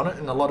property on it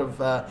and a lot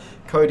of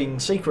coding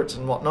secrets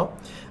and whatnot.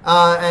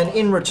 And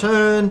in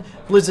return,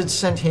 Blizzard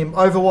sent him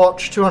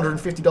Overwatch,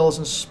 $250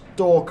 in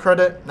store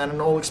credit, and an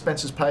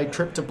all-expenses-paid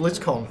trip to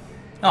BlizzCon.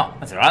 Oh,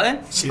 that's all right then.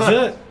 Is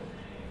it?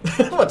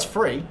 Well, it's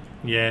free.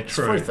 Yeah,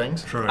 true. free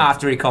things. True.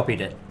 After he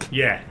copied it.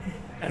 Yeah.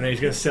 And then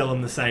he's going to sell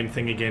them the same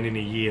thing again in a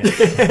year. gonna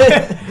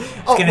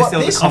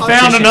sell the I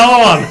found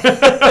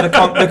another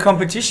one! The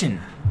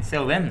competition.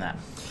 Sell them that.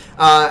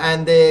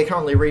 And they're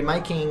currently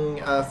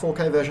remaking a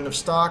 4K version of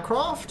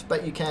StarCraft,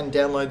 but you can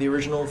download the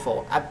original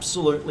for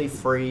absolutely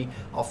free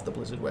off the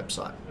Blizzard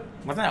website.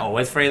 Wasn't that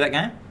always free, that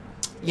game?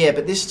 Yeah,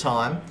 but this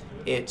time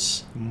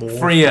it's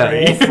Freer.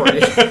 more free.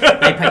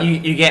 They pay,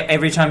 you get,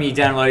 every time you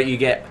download it, you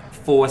get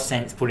 4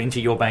 cents put into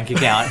your bank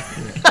account.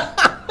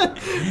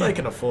 They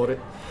can afford it.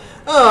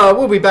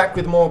 We'll be back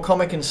with more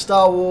comic and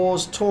Star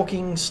Wars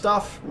talking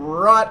stuff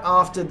right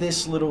after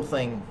this little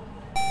thing.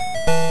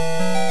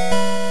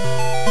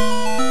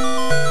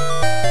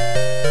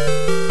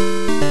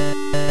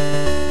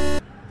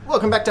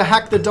 Welcome back to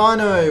Hack the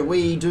Dino.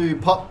 We do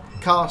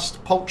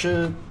podcast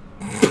culture.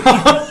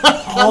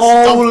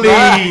 Holy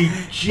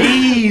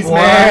jeez,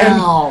 man!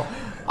 Wow.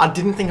 I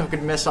didn't think I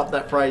could mess up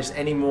that phrase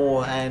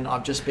anymore, and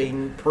I've just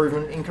been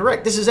proven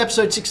incorrect. This is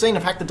episode 16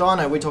 of Hack the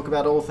Dino. We talk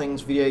about all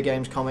things video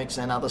games, comics,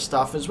 and other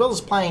stuff, as well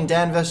as playing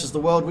Dan vs. the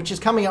World, which is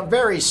coming up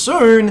very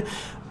soon.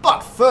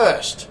 But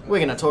first, we're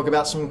going to talk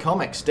about some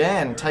comics.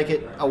 Dan, take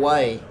it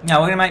away. No,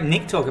 we're going to make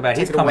Nick talk about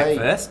his Take it comic away.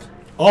 first.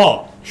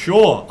 Oh,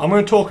 sure. I'm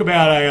going to talk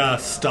about a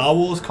Star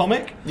Wars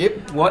comic,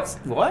 Yep, What?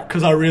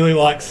 because I really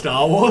like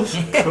Star Wars.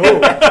 cool.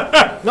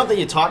 Not that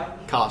you're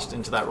typecast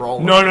into that role.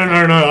 No.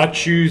 I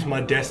choose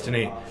my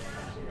destiny.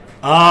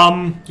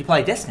 You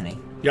play Destiny?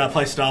 Yeah, I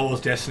play Star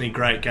Wars Destiny.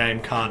 Great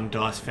game. Card and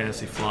dice,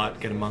 fantasy flight.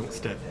 Get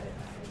amongst it.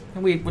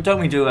 Don't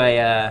we do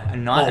a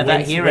night of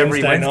that here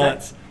every Wednesday?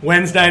 nights.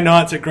 Wednesday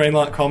nights at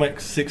Greenlight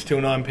Comics, 6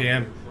 till 9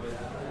 p.m.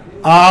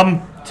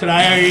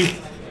 Today,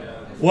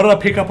 what did I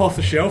pick up off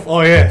the shelf?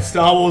 Oh yeah,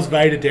 Star Wars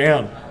Vader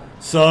Down.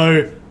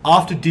 So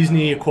after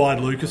Disney acquired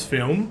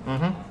Lucasfilm,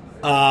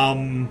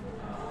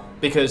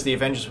 Because the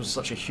Avengers was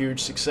such a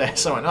huge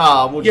success. I went,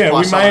 we'll just yeah, buy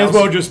we someone may as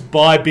else. well just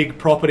buy big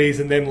properties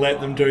and then let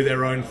them do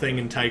their own thing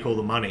and take all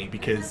the money,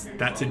 because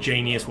that's a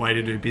genius way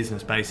to do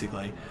business,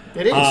 basically.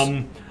 It is.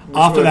 Which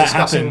After we were that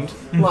discussing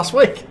happened, last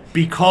week.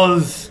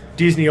 because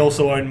Disney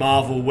also owned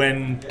Marvel,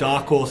 when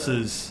Dark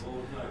Horse's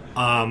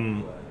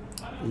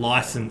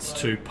license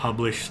to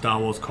publish Star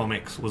Wars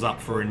comics was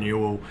up for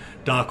renewal,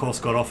 Dark Horse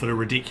got offered a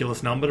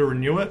ridiculous number to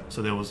renew it,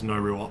 so there was no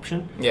real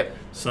option. Yep.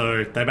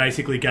 So they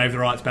basically gave the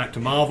rights back to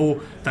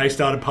Marvel. They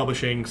started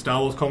publishing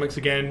Star Wars comics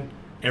again.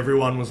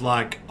 Everyone was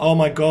like, oh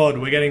my god,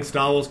 we're getting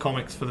Star Wars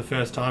comics for the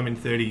first time in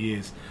 30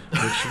 years,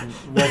 which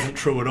wasn't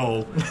true at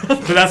all.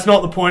 But that's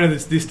not the point of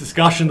this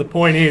discussion. The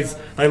point is,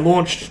 they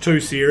launched 2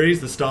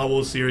 series, the Star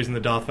Wars series and the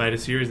Darth Vader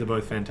series. They're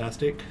both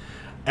fantastic.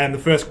 And the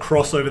first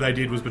crossover they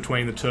did was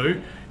between the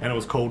two, and it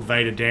was called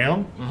Vader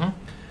Down.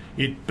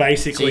 Mm-hmm. It So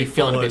basically you're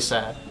feeling a bit follows...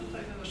 sad.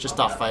 It's just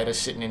Darth Vader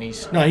sitting in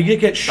his... No, he could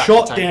get Back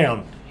shot to tank.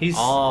 down. He's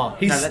Oh.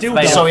 No, that's still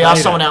Vader. Darth So he asked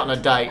Vader. someone out on a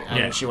date, and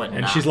Yeah. she went,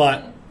 and nah. she's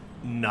like,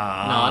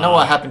 nah. No, I know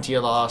what happened to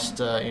your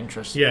last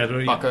interest, Yeah,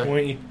 bucko.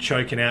 weren't you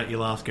choking out your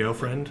last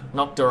girlfriend?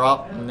 Knocked her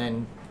up, and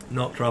then...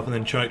 Knocked her up and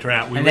then choked her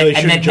out. We And really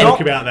then- shouldn't and then- joke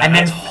about that. And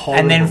then, That's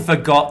horrible. and then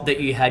forgot that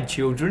you had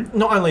children.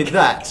 Not only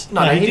that...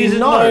 No, No, he didn't didn't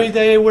know. know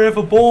they were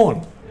ever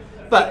born.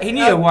 But He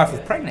knew your wife was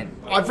pregnant.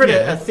 I've read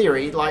Yeah. a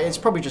theory, like it's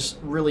probably just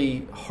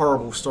really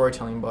horrible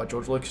storytelling by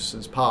George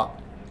Lucas's part.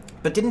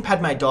 But didn't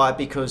Padme die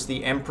because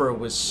the Emperor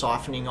was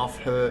siphoning off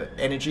her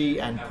energy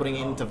and putting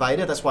it into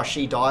Vader? That's why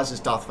she dies as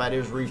Darth Vader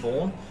is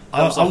reborn.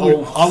 That was the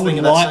whole thing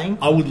of that scene.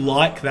 I would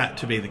like that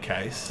to be the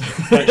case,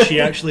 but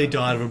she actually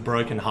died of a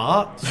broken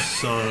heart.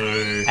 So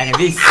And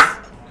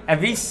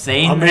have you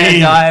seen I the mean-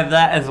 guy of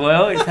that as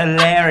well? It's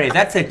hilarious.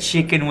 That's a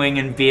chicken wing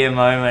and beer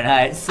moment.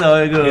 Hey, it's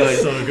so good.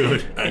 it's so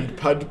good. And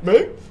Padme?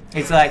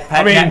 It's like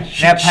I mean,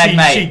 now Padme.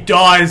 she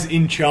dies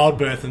in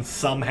childbirth, and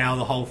somehow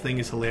the whole thing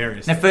is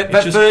hilarious. Now, It's but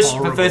just first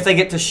horrible. they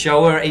get to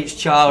show her each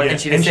child, Yeah, and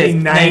she and just she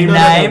says named-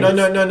 name.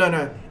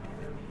 No.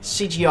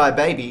 CGI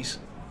babies.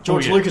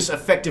 George yeah. Lucas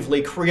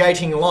effectively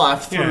creating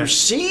life through Yeah.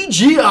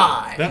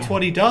 CGI. That's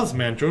what he does,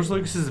 man. George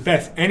Lucas is the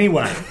best.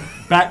 Anyway,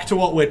 back to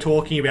what we're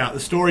talking about. The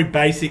story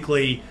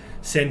basically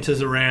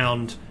centers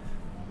around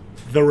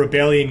the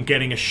rebellion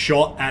getting a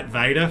shot at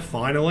Vader,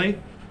 finally.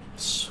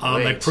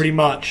 They pretty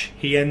much,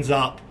 he ends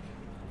up...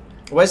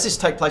 Where does this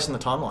take place in the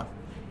timeline?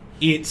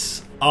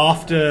 It's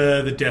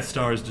after the Death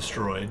Star is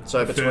destroyed. So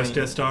the between- first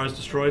Death Star is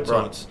destroyed, so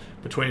Right. it's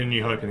between A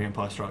New Hope and The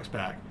Empire Strikes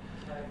Back.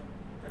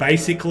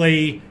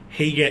 Basically,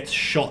 he gets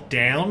shot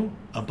down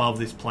above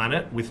this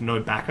planet with no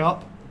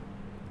backup,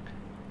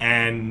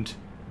 and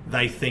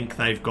they think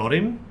they've got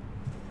him.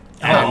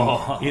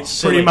 And it's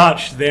silly. pretty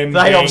much them.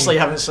 They being- obviously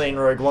haven't seen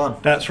Rogue One.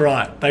 That's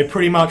right. They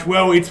pretty much.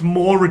 Well, it's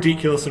more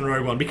ridiculous than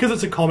Rogue One because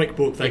it's a comic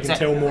book. They can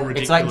tell more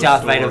ridiculous. It's like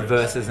Darth Vader stories.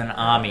 versus an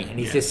army, and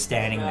he's just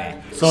standing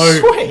there. So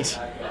Sweet.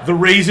 the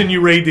reason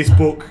you read this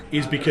book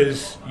is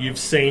because you've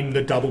seen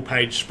the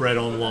double-page spread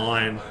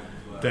online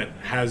that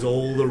has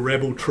all the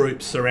rebel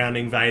troops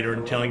surrounding Vader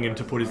and telling him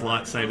to put his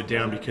lightsaber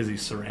down because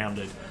he's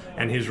surrounded.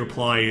 And his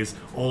reply is,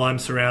 all I'm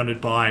surrounded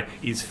by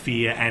is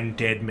fear and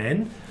dead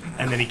men.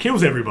 And then he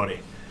kills everybody.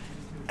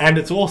 And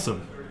it's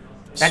awesome.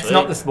 That's Sweet.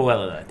 not the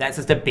spoiler, though. That's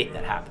just a bit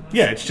that happens.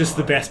 Yeah, it's just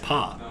the best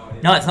part.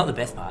 No, it's not the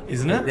best part.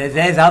 Isn't it?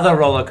 There's other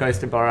roller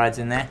coaster rides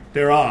in there.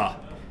 There are.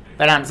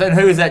 But so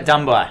who is that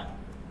done by?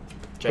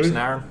 Jason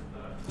Aaron.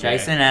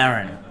 Jason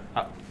Aaron.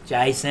 Oh,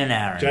 Jason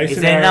Aaron. Jason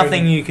is there Aaron-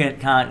 nothing you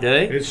can't do?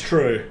 It's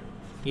true.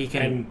 You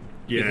can. And,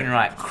 You yeah. can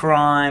write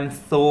crime,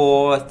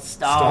 Thor,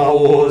 Star Star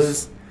Wars.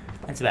 Wars.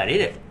 That's about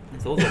it.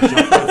 That's all the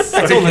genres.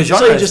 That's all the So you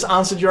genres. just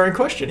answered your own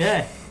question.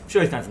 Yeah. I'm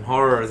sure he's done some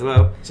horror as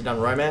well. Has he done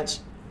romance?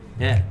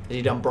 Yeah. Has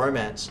he done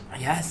bromance?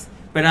 Yes.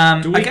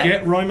 But Do we okay.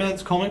 get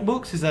romance comic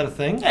books? Is that a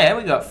thing? Yeah,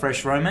 we got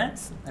Fresh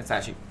Romance. That's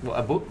actually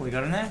a book we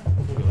got in there.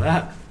 Look at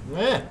that.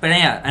 Yeah. But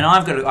yeah, and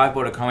I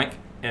bought a comic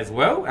as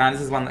well.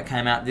 This is one that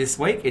came out this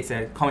week. It's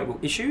a comic book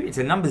issue. It's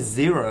a number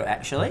 0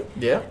 actually,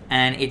 Yeah.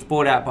 and it's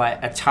brought out by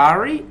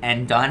Atari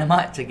and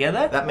Dynamite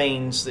together. That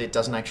means it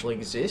doesn't actually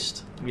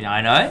exist.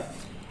 I know.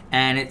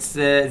 And it's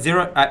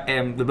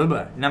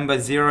number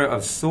 0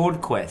 of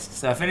Sword Quest.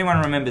 So if anyone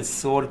remembers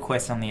Sword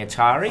Quest on the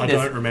Atari, I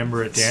there's- don't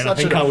remember it, Dan. I Such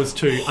think a I was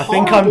too. I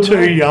think I'm horrible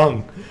too name.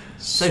 young.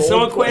 So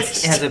Sword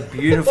Quest has a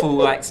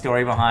beautiful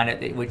story behind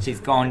it, which has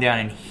gone down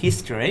in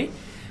history.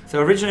 So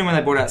originally, when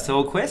they brought out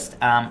Sword Quest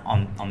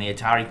on the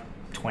Atari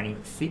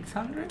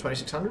 2600,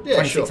 2600?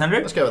 Yeah, sure.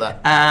 2600. Let's go with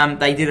that.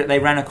 they did it. They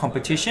ran a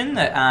competition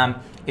that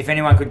if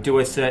anyone could do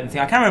a certain thing,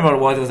 I can't remember what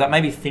it was. It was like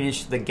maybe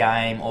finish the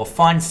game or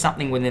find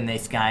something within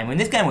this game. When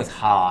this game was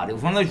hard, it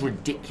was one of those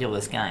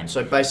ridiculous games.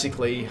 So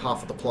basically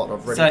half of the plot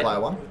of Ready So- Player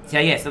One. So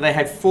yeah, so they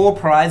had 4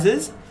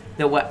 prizes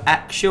that were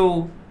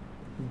actual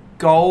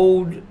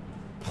gold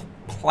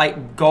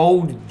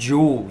gold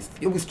jewels.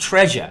 It was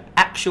treasure,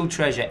 actual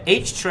treasure.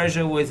 Each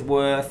treasure was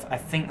worth, I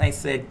think they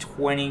said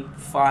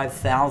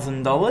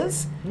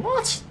 $25,000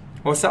 What?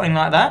 or something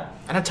like that.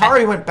 And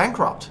Atari went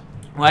bankrupt.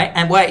 Right,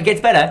 and wait, it gets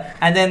better.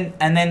 And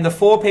then the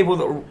 4 people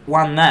that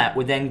won that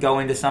would then go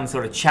into some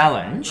sort of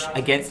challenge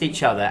against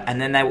each other, and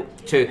then they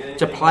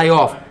to play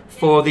off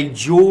for the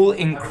jewel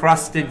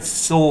encrusted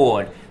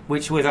sword,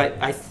 which was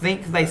I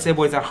think they said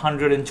was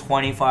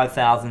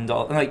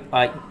 $125,000.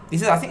 Like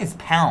this is, I think it's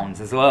pounds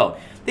as well.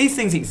 These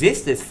things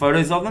exist. There's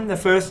photos of them. The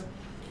first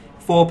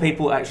 4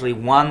 people actually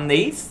won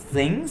these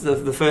things,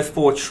 the first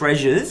 4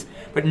 treasures,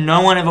 but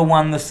no one ever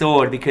won the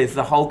sword because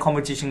the whole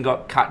competition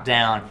got cut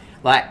down.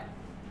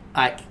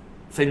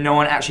 So no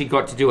one actually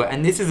got to do it.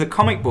 And this is a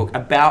comic book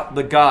about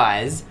the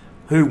guys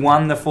who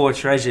won the 4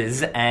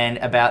 treasures and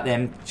about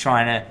them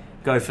trying to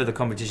go for the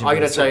competition. I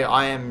gotta say,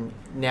 I am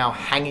now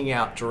hanging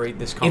out to read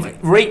this comic.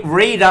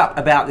 Read up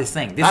about this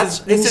thing.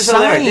 This is insane.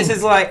 hilarious. This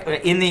is like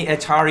in the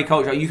Atari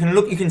culture. You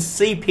can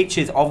see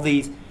pictures of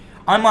these.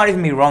 I might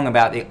even be wrong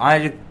about it.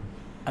 I'm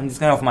just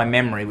going off my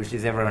memory, which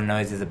is everyone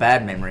knows is a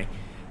bad memory.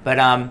 But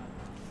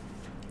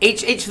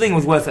each thing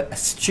was worth a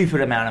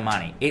stupid amount of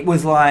money. It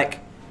was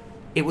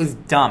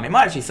dumb. It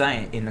might actually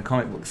say it in the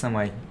comic book some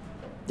way.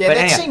 Yeah, But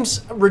that anyhow.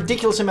 seems a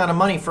ridiculous amount of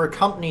money for a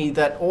company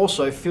that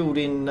also filled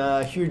in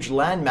huge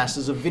land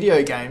masses of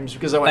video games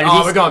because they went, But have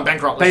you- we're going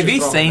bankrupt. But let's have you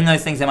just throw seen them."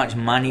 those things? How much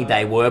money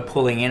they were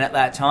pulling in at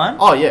that time?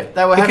 Oh yeah,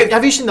 they were having. Because-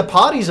 Have you seen the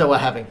parties they were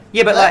having?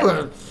 Yeah, but They like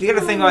were- you got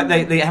to think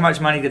how much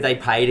money did they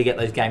pay to get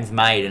those games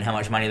made, and how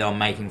much money they were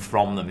making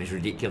from them is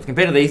ridiculous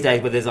compared to these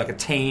days where there's like a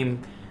team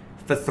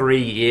for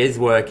 3 years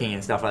working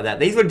and stuff like that.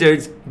 These were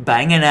dudes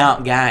banging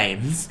out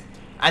games.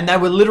 And they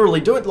were literally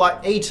doing like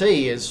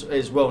E.T.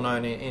 is well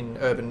known in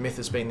urban myth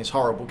as being this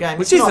horrible game.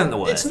 Which It's isn't not- the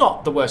worst. It's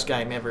not the worst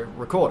game ever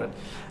recorded,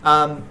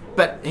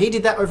 but he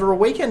did that over a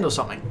weekend or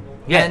something.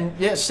 Yeah. And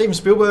yeah, Steven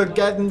Spielberg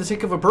gave them the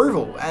tick of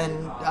approval.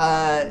 And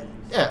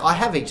yeah, I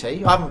have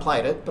E.T. I haven't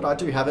played it, but I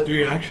do have it. Do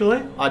you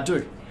actually? I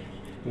do.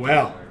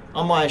 Wow.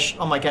 On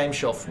my game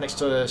shelf next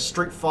to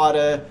Street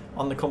Fighter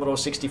on the Commodore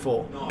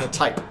 64, the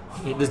tape.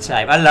 The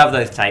tape. I love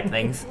those tape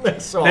things.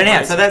 That's so But anyhow,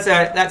 amazing. so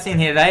that's in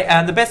here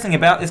today. The best thing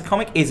about this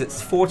comic is it's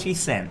 40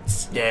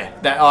 cents. Yeah,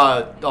 that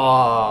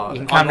You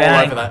can come I'm all down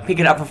over and that. pick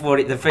it up for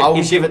 40. The I will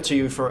issue- give it to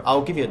you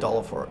I'll give you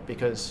 $1 for it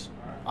because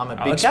I'm a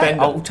big Okay,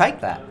 spender. I'll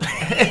take that.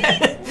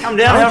 Come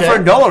down Okay. for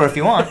 $1 if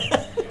you want.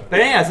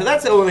 But anyhow, so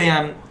that's all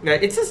the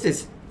it's just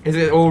this. Is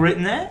it all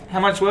written there? How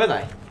much were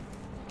they?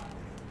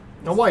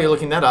 Now, while you're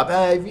looking that up,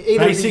 either of these-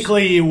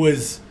 Basically, it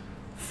was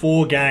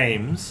 4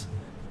 games,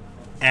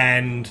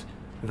 and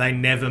they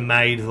never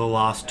made the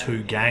last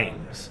 2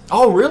 games.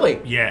 Oh, really?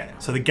 Yeah,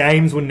 so the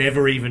games were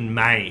never even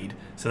made,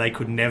 so they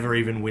could never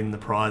even win the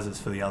prizes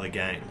for the other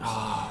games.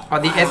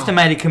 The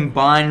estimated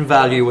combined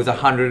value was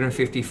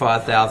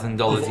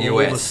 $155,000 All the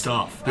US.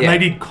 stuff. Yeah. And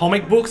they did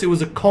comic books. It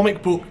was a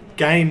comic book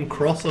game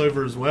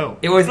crossover as well.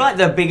 It was like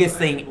the biggest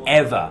thing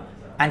ever.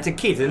 and to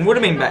kids. And would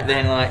have been back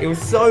then, like, it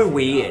was so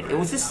weird. It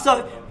was just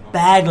so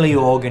badly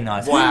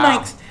organised.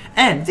 Wow.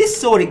 And this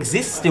sword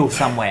exists still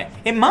somewhere.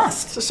 It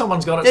must. So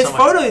someone's got it There's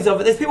somewhere. photos of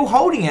it. There's people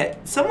holding it.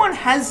 Someone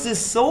has this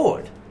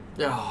sword.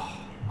 Oh,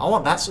 I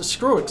want that.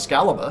 Screw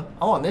Excalibur.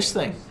 I want this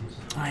thing.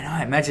 I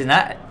know. Imagine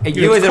that.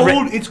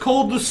 It's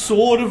called the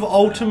Sword of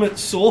Ultimate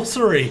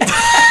Sorcery.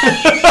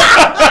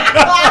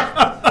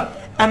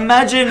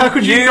 Imagine How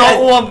could you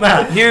not want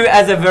that? You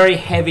as a very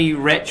heavy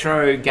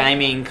retro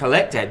gaming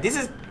collector. This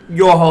is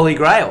your holy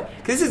grail.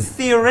 Because this is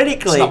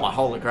theoretically... It's not my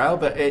holy grail,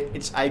 but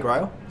it's a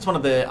grail. It's one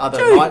of the other...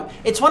 Dude.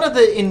 It's one of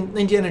the... In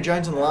Indiana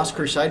Jones and the Last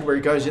Crusade, where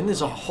he goes in,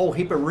 there's a whole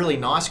heap of really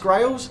nice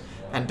grails,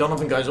 and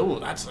Donovan goes, oh,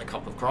 that's the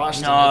Cup of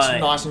Christ, No. and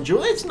it's nice and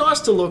jeweled. It's nice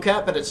to look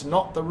at, but it's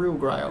not the real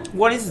grail.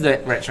 What is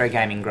the retro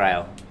gaming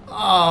grail?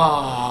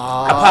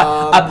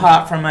 Oh,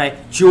 Apart from a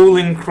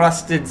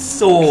jewel-encrusted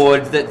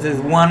sword that's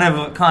one of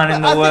a kind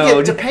in the I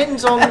world. think it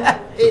depends on...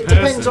 It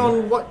depends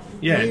on what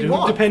Yeah, you it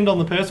want. would depend on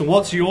the person.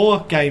 What's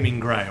your gaming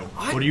grail?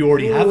 Or do you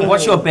already have it?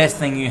 What's your best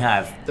thing you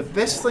have The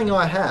best thing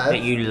I have...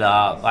 that you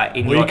love? Like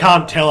in Well, your, you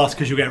can't tell us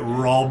because you'll get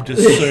robbed as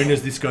soon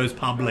as this goes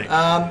public.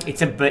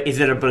 Is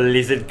it a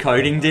Blizzard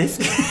coding disc?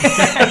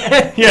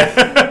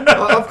 Yeah.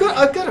 I've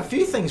got a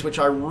few things which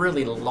I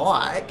really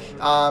like.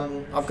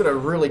 I've got a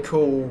really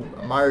cool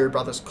Mario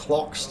Brothers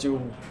clock,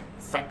 still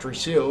factory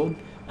sealed,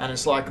 and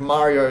it's like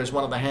Mario is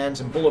one of the hands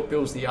and Bullet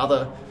Bill's the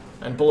other,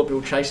 and Bullet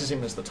Bill chases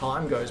him as the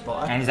time goes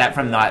by. And is that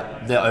from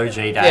like the OG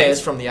days? Yeah,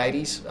 it's from the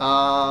 80s.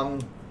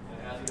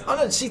 I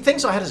don't see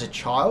things I had as a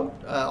child.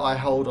 I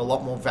hold a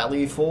lot more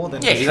value for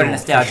than Yeah, you got a Sure,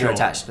 nostalgia for sure.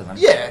 attached to them.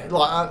 yeah,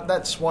 like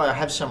that's why I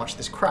have so much of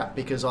this crap,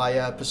 because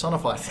I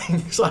personify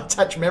things. I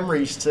attach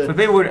memories to. For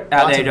people out there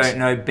who items. don't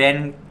know,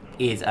 Ben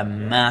is a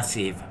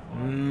massive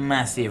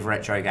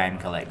retro game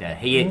collector.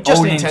 He Just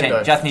all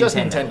Nintendo. just Just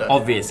Nintendo, Nintendo.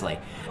 obviously.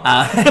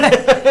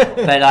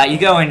 But you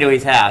go into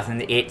his house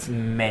and it's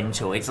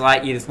mental. It's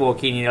like you just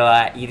walk in,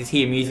 you just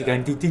hear music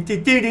going do, do,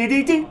 do, do, do,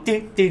 do, do,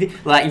 do, do, do.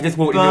 Like you just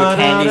walked into a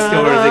candy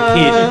store as a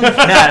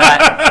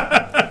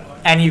kid.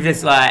 And you're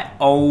just like,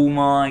 oh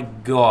my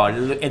god,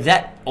 look, is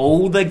that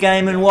all the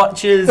Game &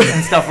 Watches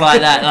and stuff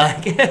like that?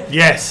 Like,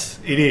 Yes,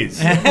 it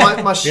is. My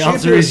The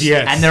answer is stupidest-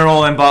 yes. and they're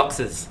all in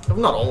boxes.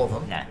 Not all of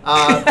them. No.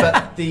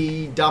 But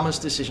the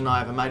dumbest decision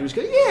I ever made was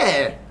go,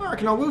 yeah, I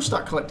reckon I will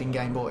start collecting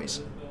Game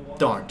Boys.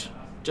 Don't.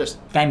 Just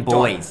Game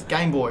Boys. don't.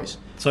 Game Boys.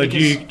 So do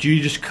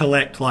you just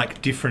collect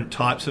like different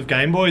types of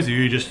Game Boys, or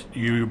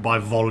you by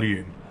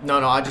volume?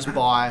 No, I just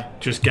buy.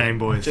 Just Game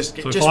Boys. Just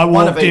so if just I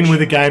one walked of in each.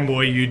 with a Game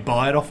Boy, you'd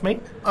buy it off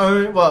me?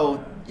 Oh,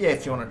 well, yeah,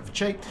 if you want it for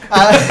cheap.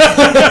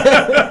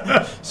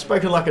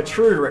 Spoken like a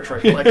true retro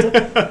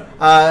collector.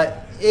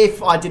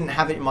 If I didn't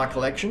have it in my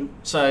collection,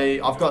 so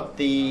I've got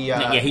the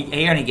Yeah,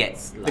 he only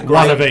gets. Like,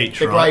 One of each,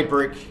 the right?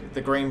 grey brick,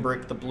 the green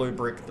brick, the blue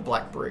brick, the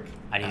black brick.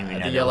 I didn't even know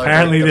the that. yellow.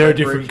 Apparently brick, the there are red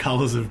different brick.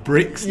 colours of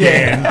bricks,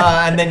 Yeah,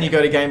 Dan. and then you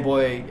go to Game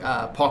Boy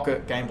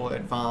Pocket, Game Boy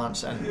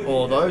Advance, and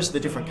all of those, the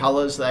different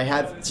colours they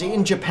have. See,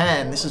 in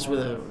Japan, this is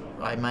where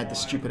I made the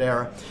stupid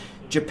error.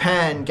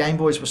 Japan, Game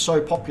Boys were so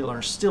popular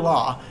and still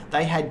are,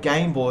 they had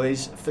Game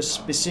Boys for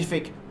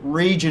specific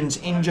regions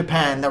in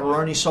Japan that were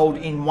only sold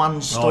in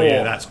one store. Oh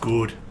yeah, that's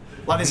good.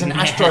 Like there's an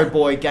Astro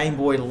Boy Game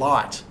Boy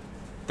Light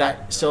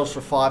that sells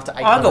for $500 to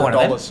I got one of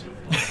them.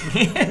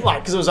 $800.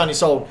 Like, because it was only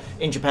sold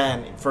in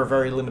Japan for a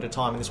very limited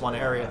time in this one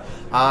area.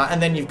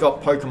 And then you've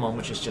got Pokemon,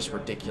 which is just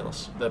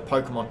ridiculous. The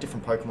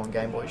different Pokemon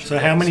Game Boys. So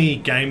how many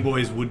Game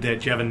Boys would there?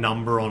 Do you have a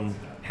number on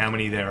how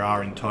many there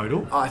are in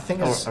total? I think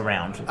it's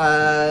around.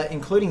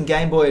 including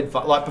Game Boy,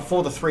 like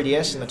before the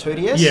 3DS and the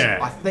 2DS. Yeah.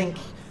 I think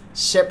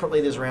separately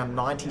there's around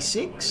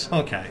 96.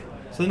 Okay,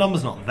 so the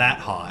number's not that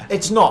high.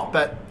 It's not,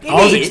 but I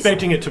was is.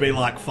 expecting it to be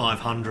like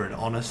 500,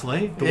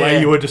 honestly. The Yeah. way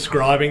you were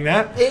describing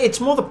that. it's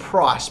more the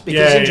price,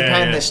 because Yeah, in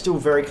Japan yeah. they're still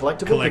very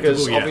collectible,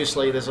 because yeah.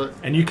 obviously there's a...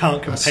 And you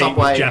can't compete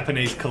Subway. with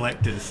Japanese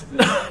collectors.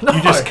 No.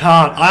 You just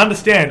can't. I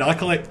understand. I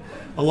collect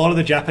a lot of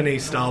the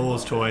Japanese Star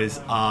Wars toys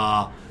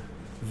are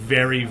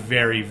very,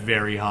 very,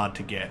 very hard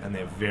to get, and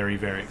they're very,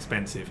 very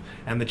expensive.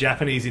 And the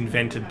Japanese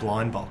invented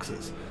blind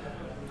boxes.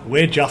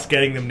 We're just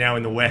getting them now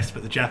in the West,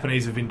 but the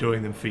Japanese have been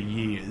doing them for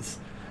years.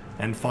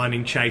 And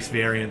finding chase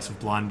variants of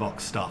blind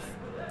box stuff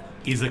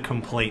is a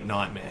complete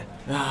nightmare.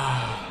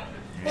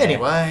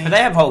 Anyway. But they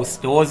have whole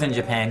stores in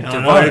Japan I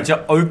devoted know.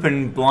 to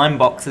open blind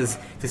boxes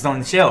just on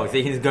the shelves. So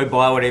you can just go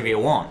buy whatever you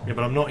want. Yeah,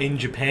 but I'm not in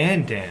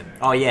Japan, Dan.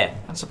 Oh, yeah.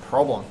 That's a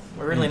problem.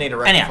 We really need to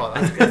rectify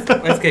Anyhow,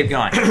 that. let's keep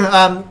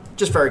going.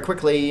 Just very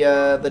quickly,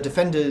 the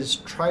Defenders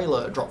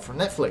trailer dropped from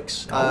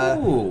Netflix.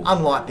 Ooh.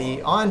 Unlike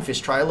the Iron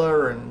Fist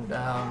trailer and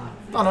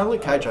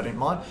Luke Cage, I didn't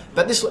mind,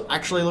 but this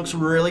actually looks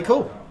really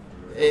cool.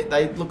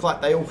 They look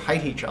like they all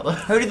hate each other.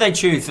 Who did they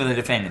choose for the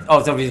defenders? Oh,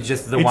 it's obviously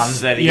just the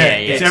ones that are... Yeah,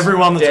 yeah. It's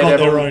everyone that's got their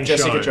Daredevil, own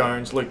Jessica show.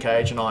 Jones, Luke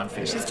Cage, and Iron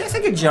Fist. Is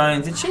Jessica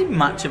Jones, is she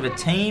much of a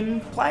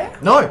team player?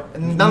 No,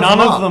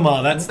 none of them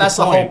are. That's the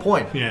whole point.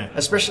 point. Yeah.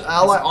 Especially,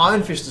 I like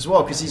Iron Fist as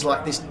well, because he's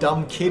like this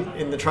dumb kid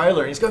in the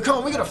trailer, and he's going, "Come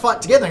on, we got to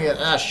fight together." And you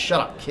go, shut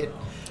up, kid.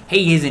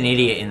 He is an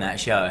idiot in that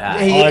show.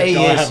 Hey? He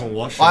I is. haven't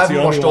watched it. I It's the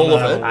haven't watched only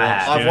all one of I it. haven't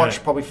watched, I've yeah.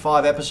 watched probably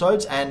 5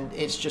 episodes, and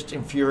it's just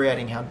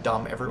infuriating how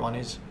dumb everyone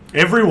is.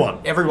 Everyone.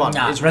 Everyone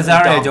Nah, is really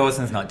Rosario dumb.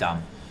 Dawson's not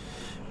dumb.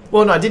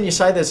 Well, no, didn't you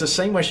say there's a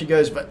scene where she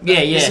goes, but Yeah.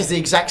 this is the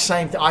exact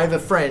same thing. I have a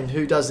friend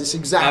who does this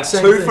exact I have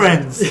same 2 thing.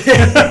 friends. She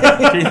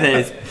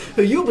says.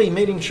 Who you'll be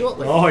meeting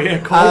shortly. Oh yeah,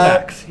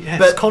 callbacks. Yes,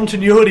 but-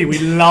 continuity. We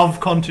love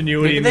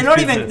continuity. in They're this not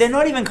business. even. They're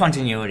not even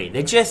continuity.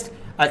 They're just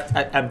a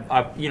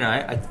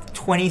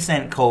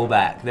 20-cent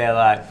callback. They're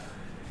like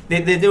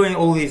they're doing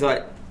all these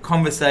like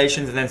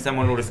conversations, and then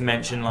someone will just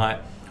mention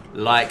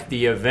like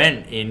the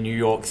event in New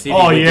York City.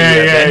 Oh, with yeah,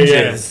 the yeah,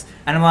 Avengers.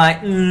 And I'm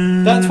like,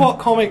 That's what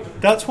comic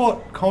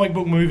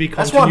book movie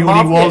That's what continuity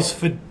Marvel- was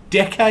for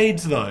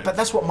decades, though. But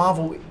that's what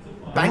Marvel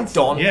banked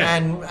on, Yeah.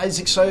 and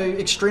is so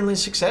extremely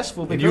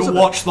successful because you'll of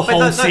watch it. the But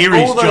whole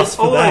series all those, just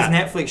for all that. those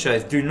Netflix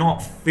shows do not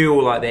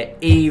feel like they're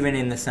even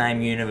in the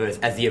same universe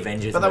as the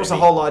Avengers. But that was the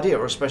movie. whole idea.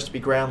 It was supposed to be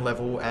ground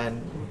level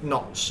and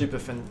not super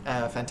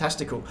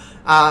fantastical.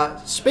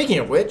 Speaking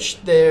of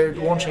which, they're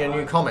launching a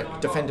new comic,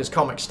 Defenders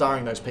comic,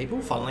 starring those people,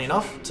 funnily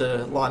enough,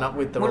 to line up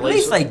with the Well, at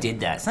release. least they did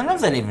that.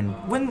 Sometimes they didn't even.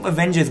 When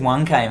Avengers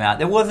 1 came out,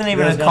 there wasn't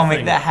even There's a comic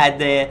nothing. that had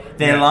their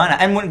Yeah. lineup.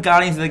 And when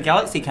Guardians of the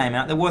Galaxy came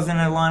out, there wasn't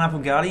a lineup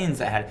of Guardians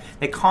that had.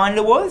 There kind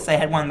of was. They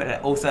had one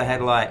that also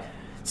had like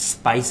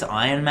Space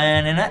Iron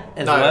Man in it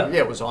as No, well. yeah,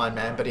 it was Iron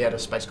Man, but he had a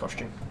space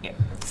costume. Yeah.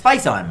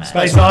 Space Iron Man.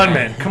 Space Iron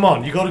Man. Come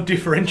on, you got to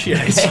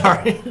differentiate.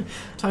 Sorry,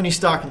 Tony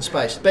Stark in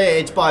space. But yeah,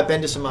 it's by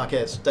Bendis and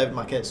Marquez, David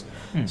Marquez.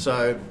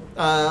 So,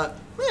 yeah,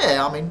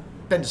 I mean,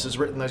 Bendis has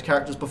written those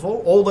characters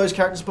before, all those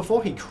characters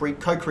before. He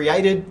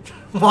co-created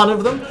one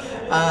of them,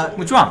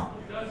 Which one?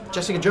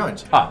 Jessica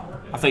Jones. Oh,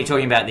 I thought you were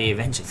talking about the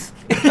Avengers.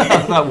 I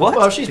was like, what?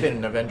 Well, she's been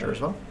an Avenger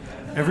as well.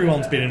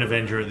 Everyone's been an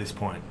Avenger at this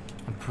point.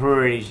 I'm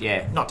pretty.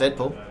 Yeah. Not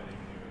Deadpool.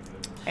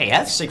 Hey,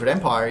 yes. Secret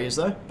Empire he is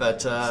though.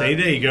 But See,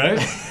 there you go.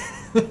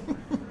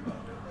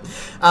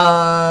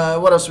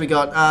 what else we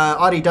got?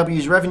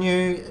 IDW's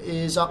revenue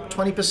is up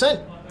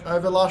 20%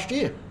 over last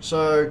year.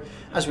 So,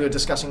 as we were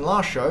discussing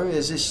last show,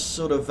 there's this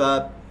sort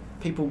of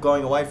people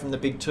going away from the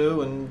big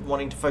two and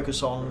wanting to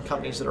focus on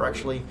companies that are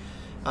actually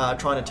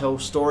trying to tell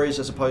stories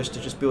as opposed to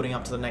just building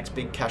up to the next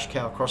big cash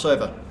cow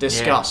crossover.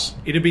 Discuss.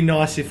 It'd be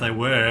nice if they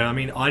were. I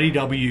mean,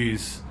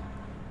 IDW's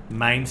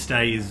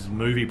mainstay is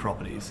movie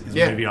properties, is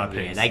movie IPs.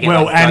 Yeah, they get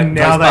well, like and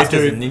now they Ghostbusters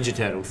do and Ninja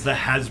Turtles. the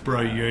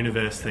Hasbro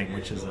Universe thing,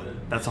 which is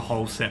that's a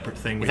whole separate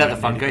thing. Is that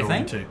the Funko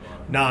thing?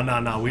 No,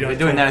 we don't. We're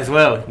doing that as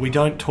well. We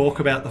don't talk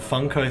about the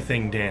Funko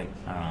thing, Dan.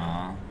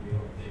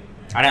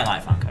 I don't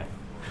like Funko.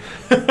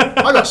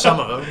 I got some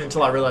of them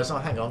until I realised, oh,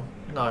 hang on.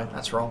 No,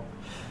 that's wrong.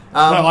 No,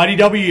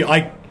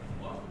 IDW,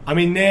 I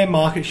mean, their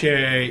market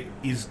share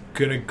is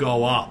going to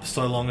go up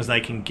so long as they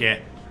can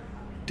get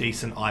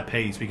decent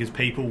IPs because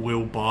people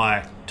will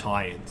buy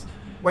tie-ins.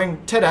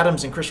 When Ted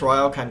Adams and Chris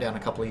Royale came down a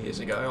couple of years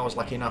ago, I was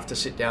lucky enough to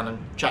sit down and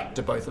chat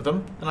to both of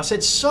them. And I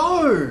said,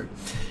 so,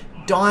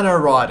 Dino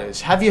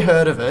Riders, have you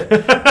heard of it?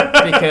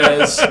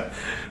 Because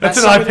That's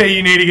an something IP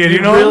you need to get you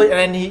in on. really,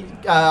 and he,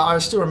 I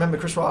still remember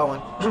Chris Royale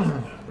went,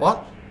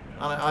 what?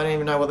 I don't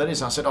even know what that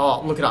is. And I said,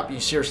 oh, look it up. You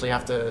seriously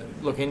have to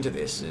look into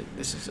this.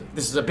 This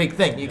is a big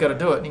thing. You got to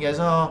do it. And he goes,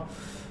 oh,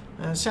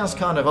 it sounds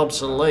kind of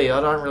obsolete. I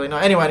don't really know.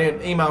 Anyway, I did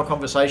an email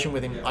conversation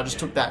with him. I just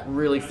took that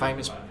really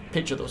famous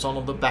picture that was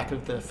on the back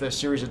of the first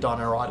series of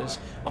Dino Riders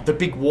of the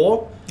big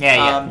war.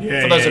 Yeah.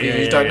 For those of you yeah,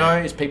 who yeah, don't yeah.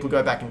 know, is people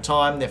go back in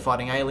time. They're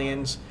fighting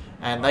aliens.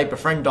 And they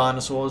befriend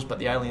dinosaurs, but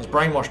the aliens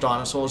brainwash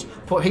dinosaurs,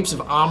 put heaps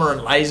of armor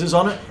and lasers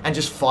on it, and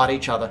just fight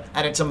each other.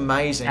 And it's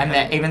amazing.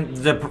 And even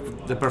the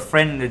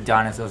befriended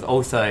dinosaurs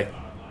also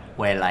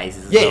wear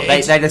lasers. As Yeah, well.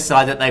 They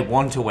decide that they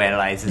want to wear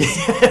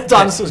lasers.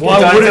 dinosaurs. Why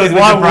Dinosaurs wouldn't, with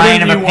why the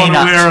brain wouldn't of you a want to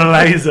peanut. wear a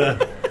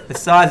laser? The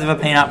size of a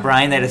peanut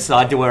brain, they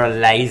decide to wear a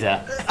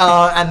laser.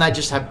 And they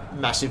just have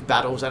massive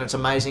battles, and it's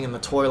amazing. And the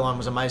toy line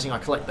was amazing. I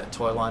collect that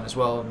toy line as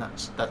well, and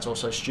that's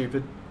also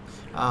stupid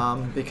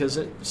because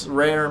it's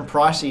rare and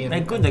pricey. And They're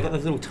good. They got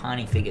those little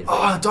tiny figures.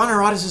 Oh, Dino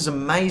Riders is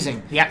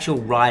amazing. The actual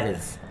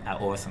riders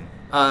are awesome.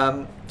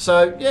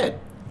 So yeah, You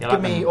give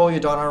like me them? all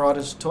your Dino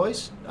Riders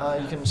toys.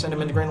 You can send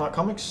them into Greenlight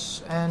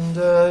Comics, and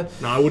No,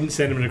 I wouldn't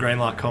send them to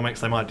Greenlight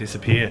Comics. They might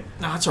disappear.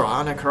 no, that's all right.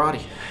 I know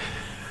karate.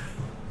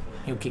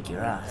 He'll kick your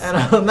ass.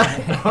 And on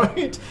that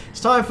note, it's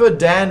time for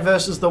Dan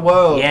versus the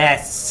World.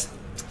 Yes.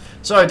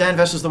 So, Dan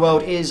versus the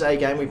World is a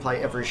game we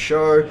play every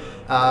show.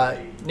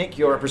 Nick,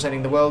 you're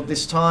representing the world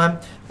this time.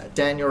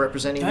 Dan, you're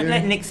representing Don't you.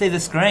 let Nick see the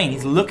screen.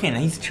 He's looking.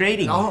 He's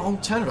cheating. I'll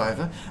turn it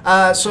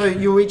over. So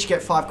you each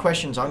get 5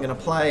 questions. I'm going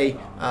to play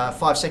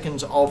 5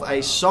 seconds of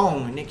a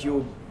song. Nick,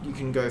 you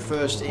can go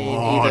first in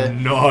Oh, either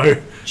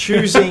no.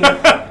 choosing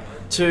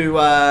to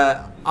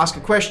ask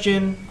a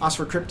question, ask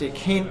for a cryptic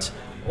hint,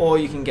 or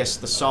you can guess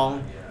the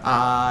song.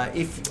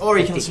 Or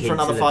you can listen for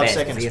another 5 He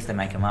seconds. has to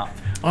make them up.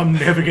 I'm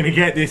never going to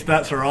get this, but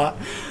that's all right.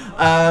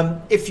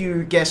 If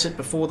you guess it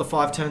before the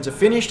 5 turns are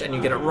finished and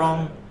you get it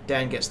wrong,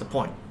 Dan gets the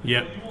point.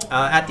 Yep.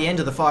 At the end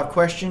of the 5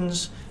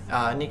 questions,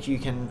 Nick, you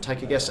can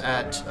take a guess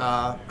at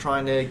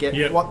trying to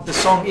get what the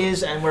song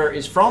is and where it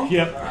is from.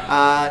 Yep.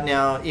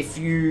 Now, if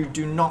you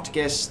do not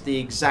guess the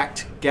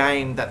exact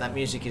game that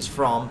music is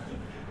from,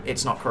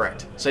 it's not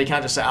correct. So you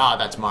can't just say,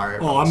 that's Mario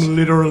Bros. Oh, I'm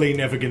literally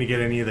never going to get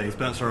any of these,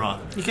 but that's all right.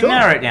 You can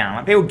narrow it down.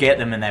 Like, people get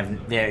them and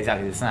they're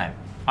exactly the same.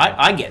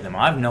 I get them.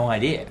 I have no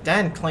idea.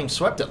 Dan clean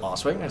swept it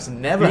last week. It's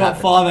never You got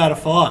happened. 5 out of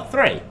 5.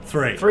 3.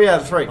 3. 3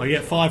 out of 3. I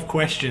get 5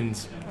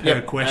 questions per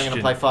Yep, question. I'm going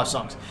to play 5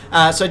 songs.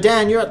 So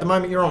Dan, you're at the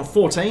moment you're on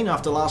 14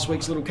 after last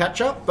week's little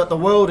catch-up, but the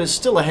world is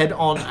still ahead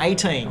on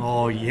 18.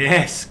 Oh,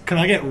 yes. Can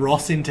I get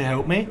Ross in to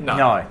help me?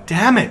 No.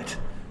 Damn it.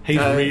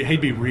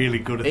 He'd be really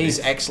good at He's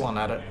this. excellent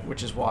at it,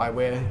 which is why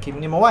we're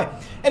keeping him away.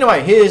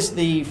 Anyway, here's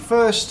the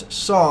first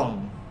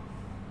song.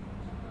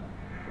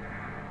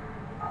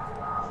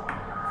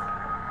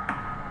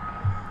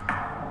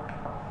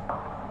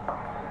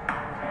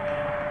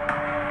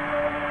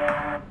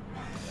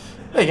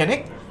 There you go,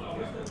 Nick.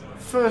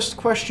 First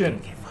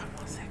question.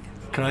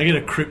 Can I get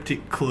a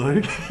cryptic clue?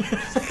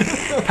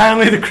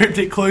 Apparently the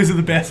cryptic clues are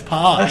the best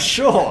part.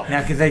 Sure.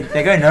 No, because they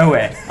go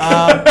nowhere.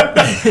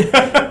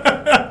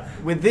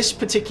 With this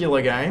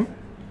particular game,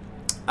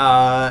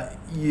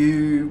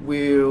 you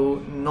will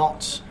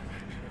not...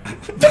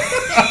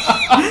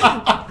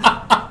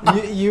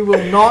 you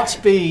will not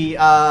be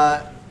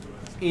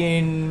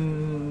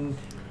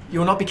You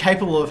will not be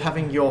capable of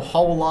having your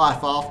whole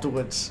life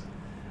afterwards.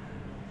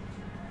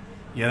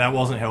 Yeah, that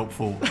wasn't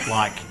helpful,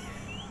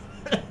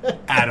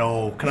 at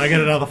all. Can I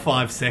get another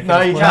 5 seconds? No,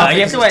 you please? can't.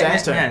 you have to wait.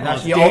 Dan's turn. No,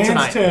 You Dan's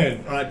alternate.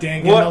 turn. All right,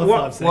 Dan, get another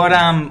 5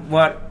 seconds.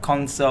 What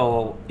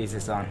console is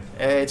this on?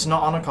 It's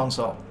not on a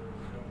console.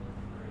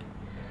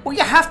 Well,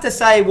 you have to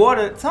say what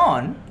it's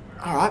on.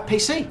 All right,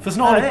 PC. If it's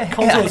not on Oh, a yeah.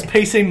 console, it's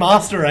PC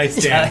Master Race,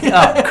 Dan.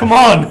 Oh. Come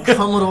on.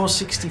 Commodore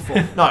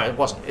 64. No, it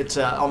wasn't. It's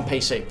on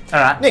PC.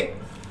 All right. Nick.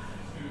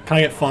 Can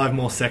I get 5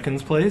 more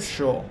seconds, please?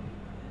 Sure.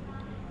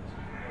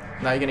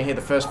 Now you're going to hear the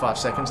first 5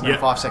 seconds and then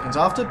Yep. 5 seconds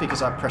after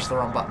because I pressed the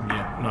wrong button.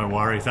 Yeah, no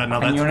worries. No, And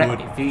that's you good.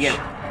 wanna- if you get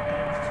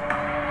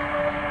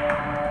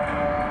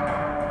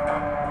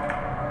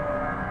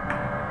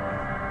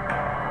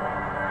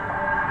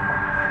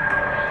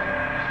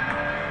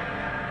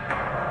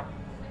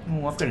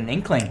Oh, I've got an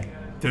inkling.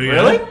 Do you?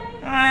 Really?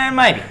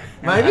 Maybe.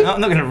 Maybe?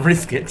 I'm not going to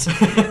risk it.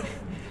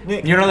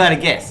 Nick. You're not allowed to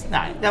guess.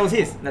 No, that was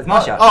his. That's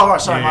my shot. Oh,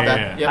 right, sorry, my Yeah,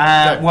 bad.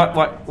 yeah, Yep,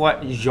 go.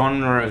 What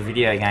genre of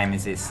video game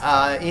is this?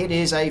 It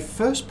is a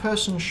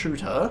first-person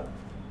shooter.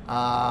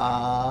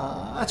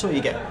 That's all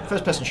you get.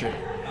 First-person shooter.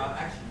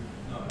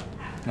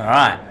 All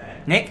right,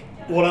 Nick.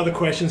 What other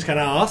questions can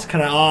I ask?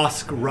 Can I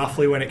ask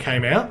roughly when it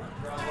came out?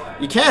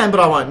 You can, but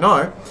I won't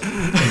know.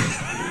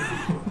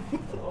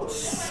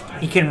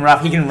 He can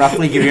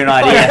roughly give you an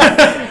idea.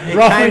 It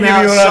Roughly came give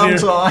out you an idea.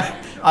 sometime.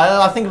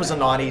 I think it was a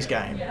 90s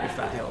game, if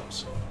that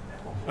helps.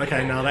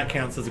 Okay, no, that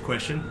counts as a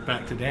question.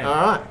 Back to Dan. All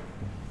right.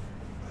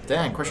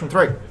 Dan, question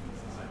 3.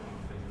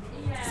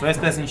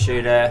 First-person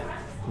shooter,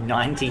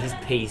 90s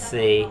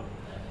PC.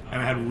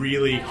 And it had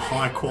really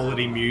high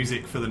quality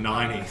music for the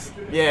 90s.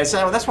 Yeah,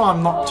 so that's why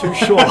I'm not too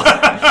sure.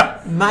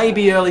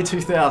 Maybe early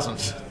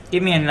 2000s.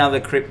 Give me another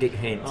cryptic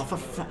hint.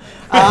 Oh,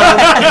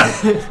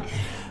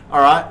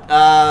 all right.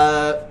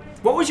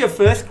 What was your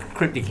first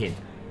cryptic hint?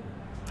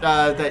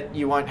 That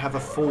you won't have a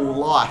full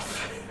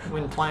life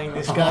when playing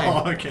this game.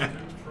 Oh, okay.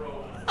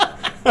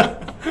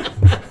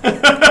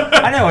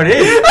 I know what it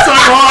is. So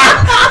what?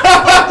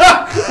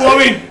 Well,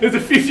 I mean, there's a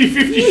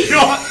 50-50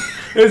 shot.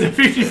 There's a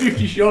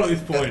 50-50 shot at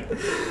this point.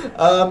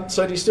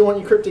 So do you still want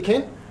your cryptic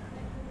hint?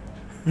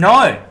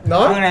 No.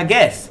 No? I'm going to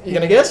guess. You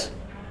gonna guess?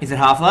 Is it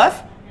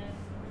Half-Life?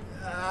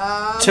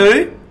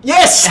 2?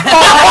 Yes!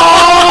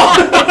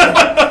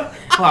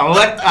 Well,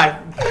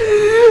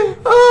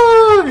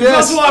 Oh,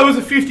 yes. That's why it was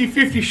a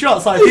 50-50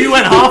 shot. So if you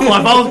went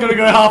Half-Life, I was going to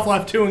go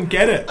Half-Life 2 and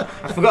get it.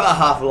 I forgot that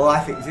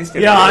Half-Life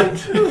existed. Yeah.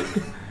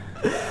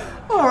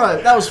 All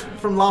right, that was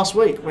from last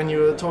week when you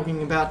were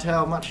talking about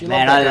how much you love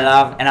Man, that I game.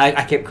 love, and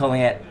I kept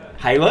calling it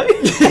Halo.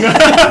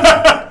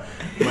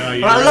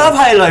 Well, I love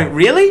Halo.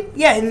 Really?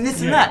 Yeah, and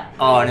this and that.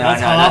 Oh no, That's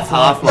that's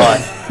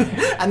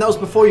Half-Life. And that was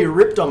before you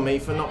ripped on me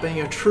for not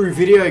being a true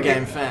video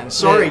game fan.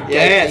 Sorry,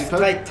 Yes,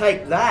 gatekeeper.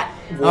 take that.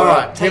 All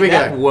right, here we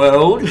that go.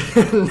 World.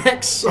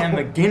 Next Sam song.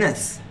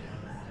 McGuinness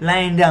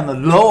laying down the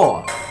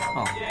law.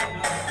 Oh.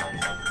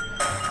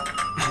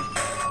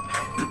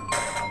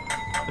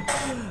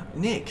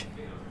 Nick.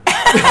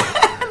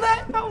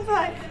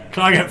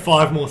 Can I get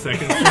 5 more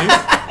seconds,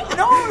 please?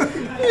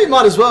 No. You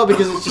might as well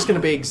because it's just going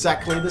to be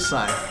exactly the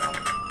same.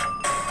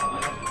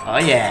 Oh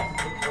yeah.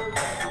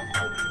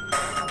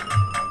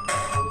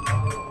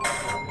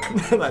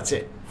 That's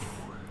it.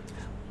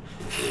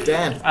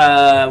 Dan.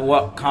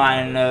 What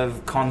kind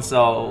of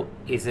console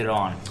is it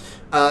on?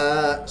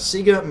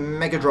 Sega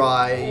Mega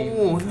Drive.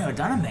 Oh, we've never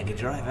done a Mega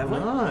Drive, have we?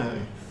 No.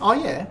 Oh,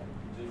 yeah.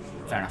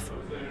 Fair enough.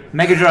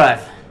 Mega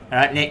Drive. All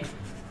right, Nick.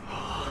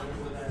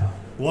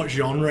 What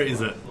genre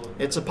is it?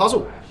 It's a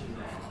puzzle.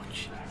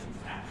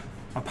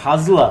 A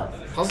puzzler.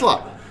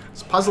 Puzzler.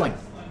 It's puzzling.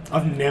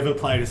 I've never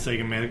played a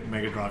Sega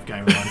Mega Drive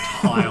game in my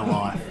entire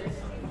life.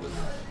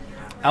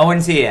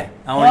 Owen's here.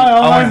 Owen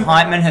Hi, Owen.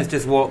 Heitman has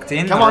just walked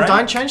in. Come on,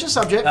 don't change the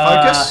subject.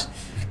 Focus.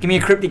 Give me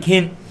a cryptic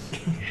hint.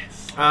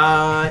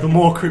 The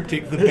more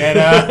cryptic, the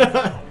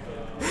better.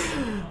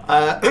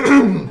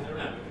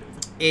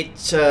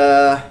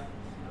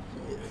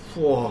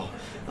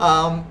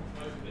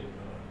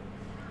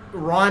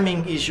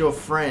 Rhyming is your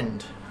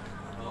friend.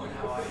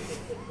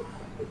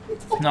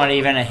 Not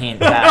even a hint.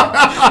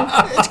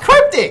 Pal. It's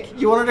cryptic.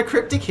 You wanted a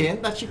cryptic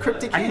hint? That's your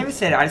cryptic I hint. never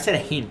said it. I just said a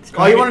hint.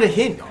 Oh, you wanted a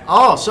hint?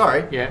 Oh,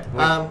 sorry. Yeah.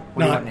 What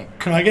do you want, Nick?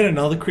 Can I get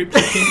another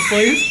cryptic hint,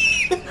 please?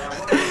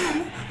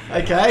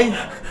 Okay.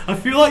 I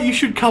feel like you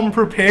should come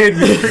prepared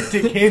with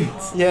cryptic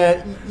hints.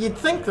 Yeah, you'd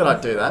think that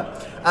I'd do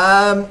that.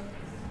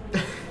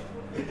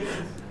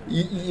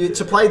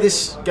 To play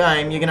this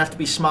game, you're going to have to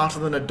be smarter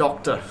than a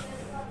doctor.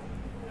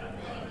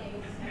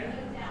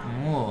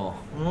 Oh.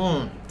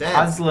 Damn.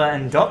 Puzzler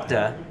and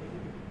Doctor.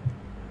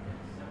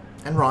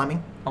 And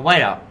rhyming. Oh,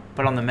 wait up.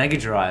 But on the Mega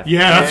Drive.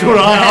 Yeah, that's what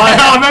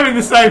I'm having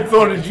the same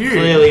thought as you.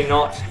 Clearly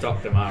not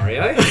Dr.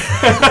 Mario.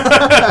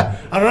 I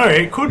don't know,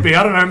 it could be.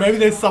 I don't know, maybe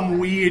there's some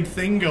weird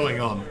thing going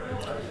on.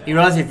 You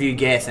realise if you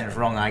guess and it's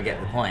wrong, I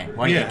get the point.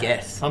 Why don't you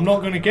guess? I'm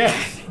not going to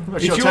guess.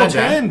 It's It's your your turn,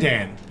 turn,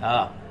 Dan.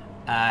 Oh.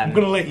 I'm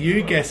going to let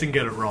you guess and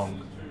get it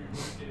wrong.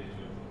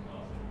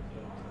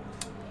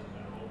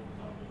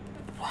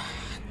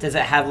 Does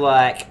it have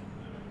like...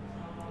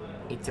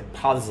 It's a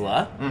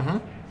puzzler. Mm-hmm.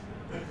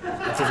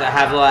 Does it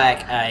have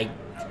like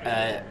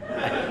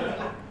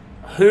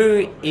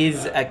who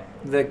is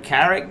the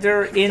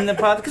character in the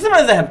puzzle? Because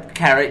sometimes they have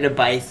character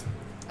based.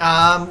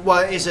 Well,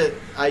 is it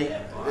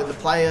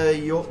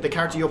the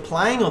character you're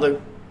playing, or the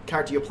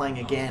character you're playing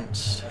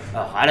against?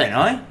 Oh, I don't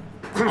know.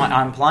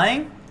 I'm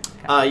playing.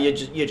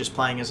 You're just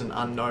playing as an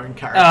unknown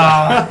character.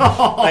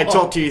 Oh. They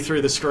talk to you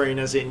through the screen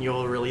as in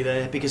you're really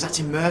there, because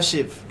that's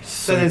immersive.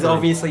 So there's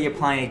obviously you're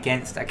playing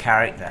against a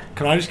character.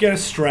 Can I just get a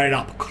straight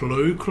up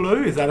clue?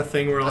 Is that a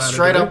thing we're allowed A to do?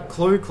 straight up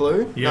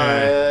clue?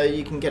 Yeah.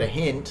 You can get a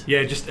hint.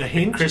 Yeah, just a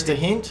hint. Just a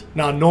hint?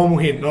 No, normal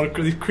hint. Not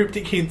these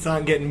cryptic hints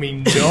aren't getting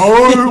me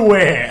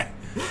nowhere.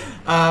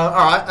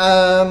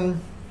 Alright,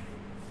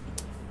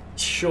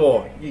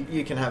 sure,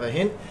 you can have a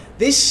hint.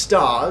 This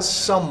stars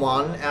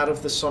someone out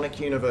of the Sonic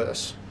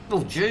universe.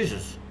 Oh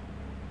Jesus!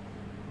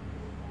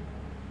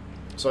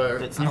 So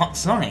It's not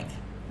Sonic.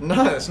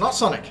 no, it's not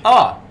Sonic.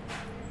 Oh,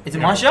 is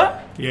it my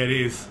shot? Yeah, it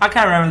is. I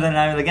can't remember the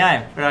name of the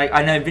game, but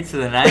I know bits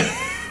of the name.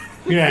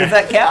 Yeah. Does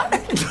that count?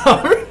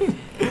 No.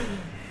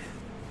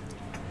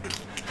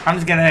 I'm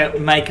just gonna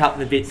make up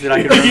the bits that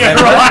I can remember.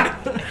 Yeah, right.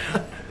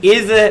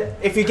 Is it?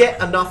 If you get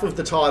enough of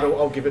the title,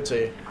 I'll give it to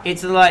you.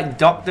 It's like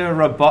Dr.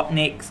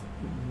 Robotnik's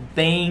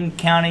bean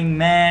counting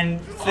man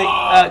thing.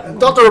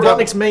 Dr.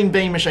 Robotnik's Mean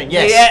Bean Machine.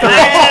 Yes.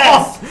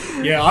 Yes.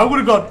 Yeah, I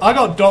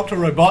got Dr.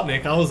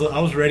 Robotnik. I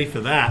was ready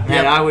for that.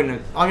 Man, Yep. I wouldn't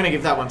have. I'm going to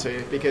give that one to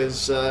you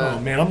because... Oh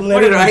man, I'm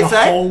letting did I the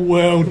say? whole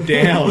world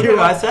down. What did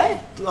I say? I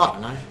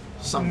don't know.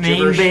 Some Mean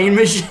gibberish. bean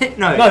machine?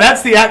 No. No,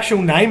 that's the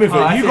actual name of it.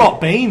 Oh, I You see.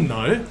 got Bean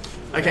though.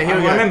 Okay, here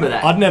we I go. remember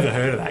that. I'd never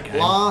heard of that game.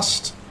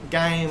 Last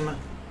game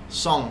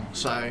song,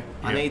 so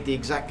I need the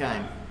exact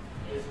game.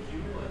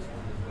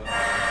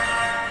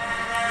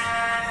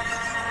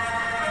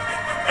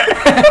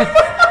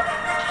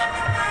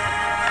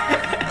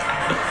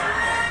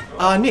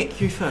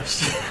 Nick, you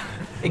first.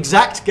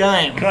 Exact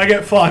game. Can I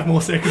get 5 more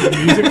seconds of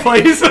music,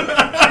 please?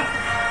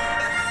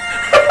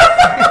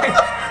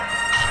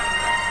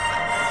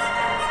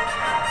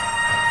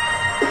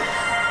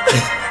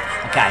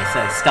 Okay,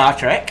 so Star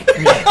Trek.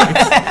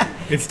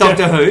 It's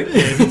Doctor Who.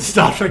 Yeah, it's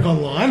Star Trek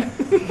Online.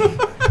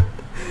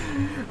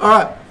 All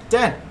right,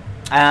 Dan.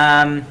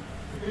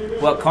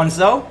 What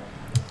console?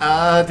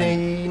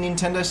 The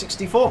Nintendo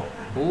 64.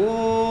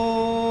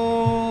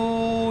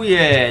 Ooh,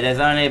 yeah. There's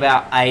only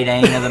about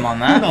 18 of them on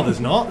that. No, there's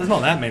not. There's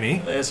not that many.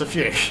 There's a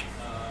few.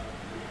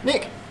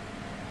 Nick.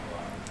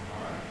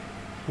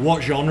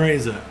 What genre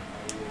is it?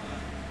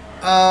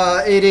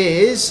 It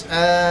is.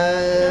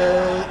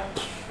 I've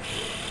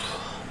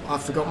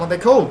forgotten what they're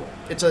called.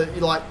 It's a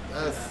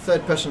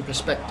third-person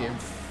perspective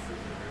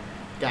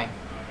game.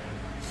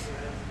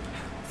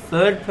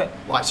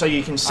 Like, so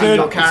you can see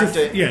your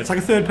character. It's like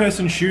a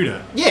third-person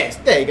shooter. Yes,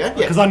 there you go. Yeah.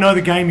 Because I know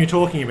the game you're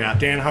talking about.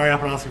 Dan, hurry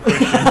up and ask a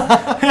question.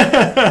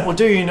 Well,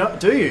 do you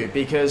not? Do you?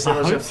 Because there I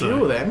was a hope few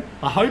so. of them,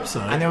 I hope so.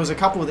 and there was a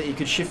couple that you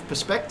could shift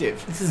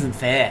perspective. This isn't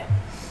fair.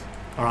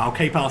 All right, I'll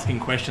keep asking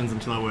questions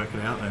until I work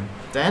it out then.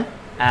 Dan.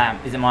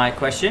 Is it my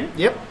question?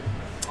 Yep.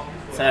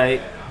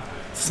 So,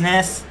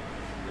 SNES.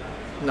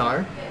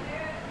 No.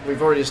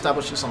 We've already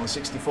established this on the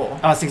 64.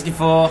 Oh,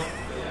 64.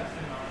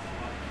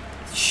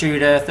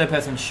 Shooter,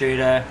 third-person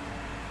shooter.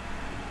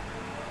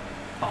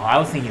 Oh, I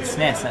was thinking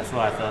SNES. That's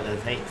why I thought there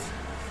was heaps.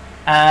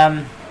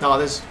 No,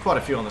 there's quite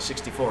a few on the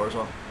 64 as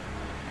well,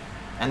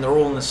 and they're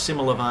all in a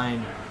similar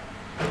vein.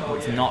 Well,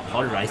 it's not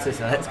Pod Racer,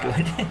 so that's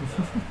good.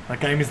 That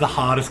game is the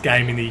hardest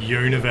game in the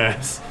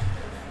universe.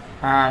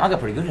 I got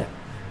pretty good at it.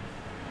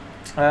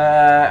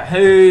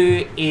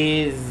 Who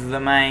is the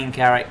main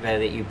character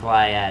that you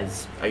play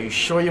as? Are you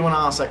sure you want to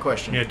ask that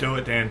question? Yeah, do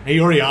it, Dan. He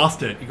already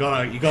asked it. You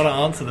gotta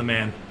answer the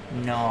man.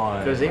 No.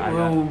 Because it I will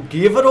don't.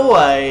 give it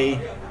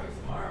away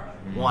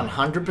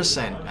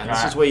 100%. And this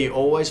Right. is where you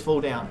always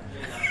fall down.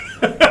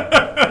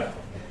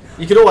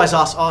 You could always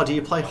ask, do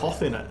you play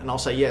Hoth in it? And I'll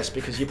say yes,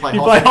 because you play You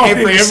Hoth play in Hoth in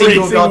every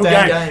single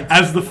goddamn game.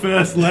 as the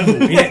first level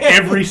in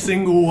every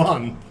single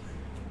one.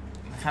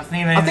 I can't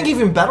think of I anything. think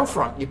even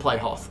Battlefront you play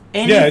Hoth.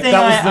 anything Yeah, that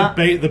I,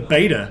 was the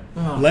beta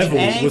level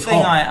was anything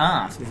I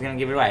hot. asked was going to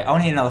give it away.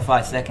 I need another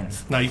 5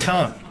 seconds. No, you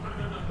can't.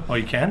 Oh,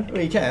 you can?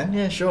 Well, you can,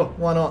 yeah, sure.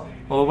 Why not?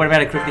 Well, what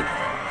about a cryptic?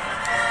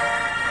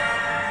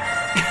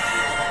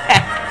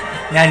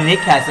 Now Nick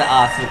has to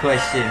ask the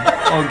question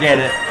or get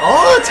it.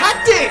 Oh,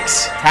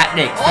 tactics!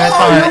 Tactics. First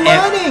Oh, time you're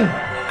ever. learning!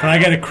 Can I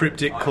get a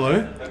cryptic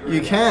clue?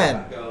 You can.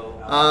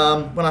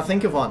 When I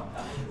think of one.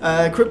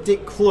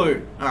 Cryptic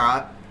clue.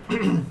 Alright.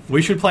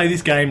 We should play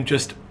this game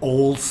just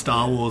all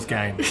Star Wars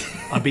games.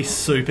 I'd be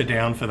super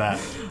down for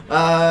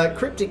that.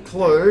 Cryptic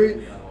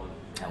clue.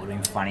 That would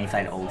have been funny if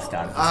they'd all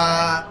started.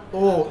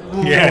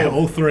 Yeah,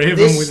 all three of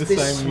them with the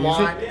This same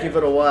music. might give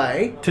it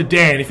away. To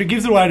Dan. If it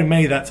gives it away to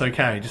me, that's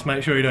okay. Just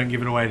make sure you don't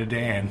give it away to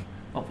Dan.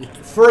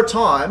 For a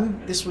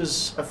time, this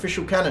was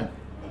official canon.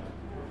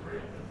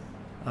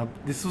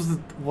 This was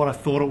what I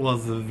thought it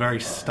was at the very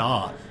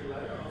start.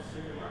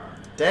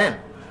 Dan,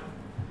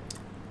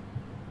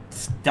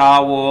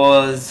 Star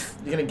Wars.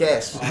 you're gonna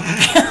guess.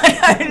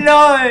 I don't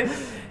know.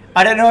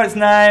 I don't know its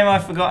name.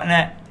 I've forgotten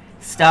it.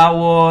 Star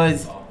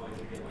Wars.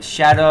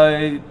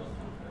 Shadow.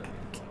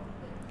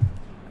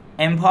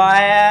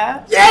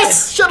 Empire.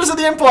 Yes! Shadows of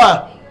the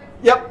Empire!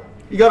 Yep,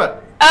 you got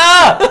it.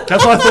 Ah!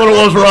 That's what I thought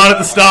it was right at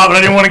the start, but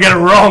I didn't want to get it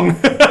wrong.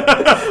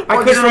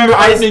 I couldn't remember.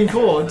 the opening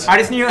chords. I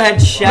just knew it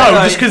had Shadow.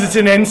 No, just because it's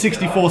an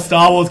N64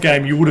 Star Wars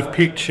game, you would have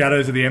picked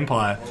Shadows of the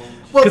Empire.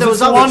 Well, Because there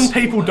it's was the one others.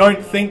 people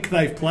don't think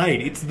they've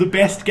played. It's the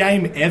best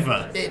game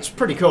ever. It's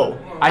pretty cool.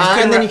 I just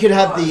couldn't and then re- you could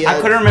have the...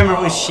 I couldn't remember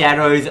it was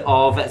Shadows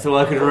of. That's all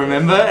I could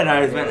remember, and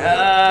I just went.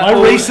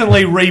 I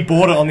recently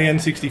rebought it on the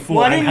N64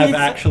 Why and didn't have you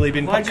actually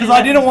been... why'd you Because I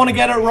not- didn't want to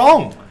get it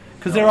wrong.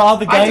 Because there are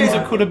other games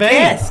it could have been.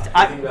 Guessed.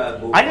 I didn't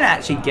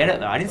actually get it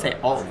though. I didn't say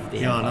of the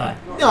Yeah, I Empire.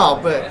 No,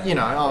 but, you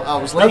know, I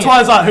was That's why I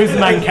was like, who's the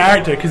main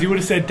character? Because he would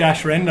have said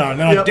Dash Render, and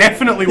then I Yep.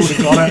 definitely would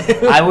have got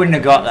it. I wouldn't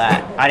have got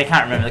that. I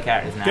can't remember the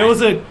character's name. There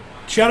was a...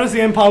 Shadows of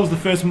the Empire was the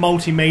first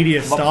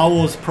multimedia Star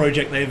Wars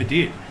project they ever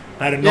did.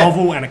 They had a Yeah.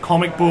 novel and a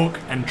comic book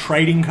and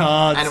trading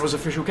cards. And it was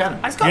official canon.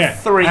 I just got yeah.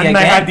 3 and again.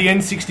 they had the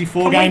N64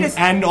 Can we game just-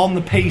 and on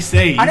the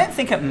PC. I don't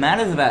think it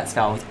matters about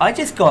Star Wars. I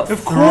just got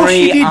Of course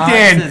 3 you did,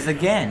 answers Dan.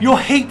 again. You're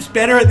heaps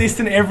better at this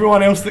than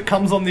everyone else that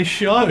comes on this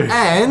show. You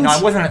And... No,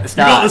 I wasn't at the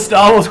got the start.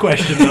 Star Wars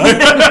question,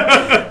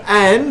 though.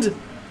 And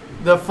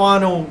the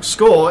final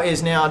score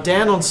is now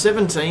down on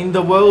 17,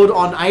 the world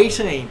on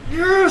 18.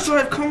 Yes,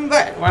 I've come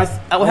back.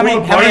 How What many,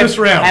 a bonus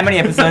round. how many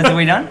episodes have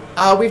we done?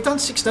 We've done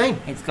 16.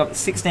 It's got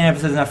 16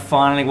 episodes, and I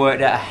finally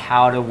worked out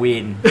how to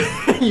win.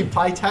 You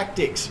play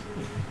tactics.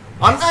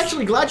 I'm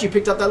actually glad you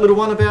picked up that little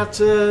one about,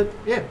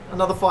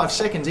 another 5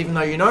 seconds, even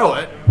though you know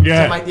it,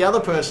 Yeah. to make the other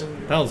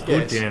person That was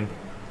good, guess. Dan.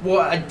 Well,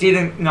 I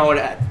didn't know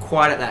it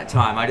quite at that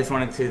time. I just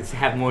wanted to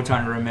have more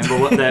time to remember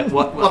what the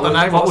what the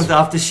name what was. was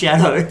after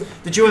Shadow.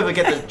 Did you ever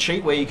get the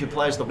cheat where you could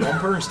play as the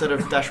Wampa instead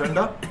of Dash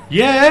Render?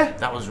 Yeah.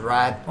 That was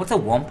rad. What's a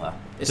Wampa?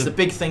 It's The- the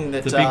big thing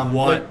that the big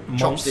white Luke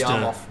chops the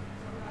arm monster. off.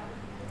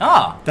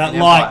 Ah, That,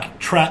 Yeah, like,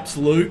 traps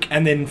Luke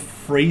and then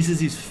freezes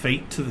his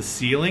feet to the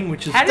ceiling,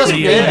 which is How does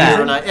pretty he do that?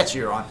 amazing. That's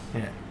you, right?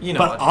 Yeah. You know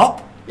But it.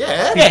 up?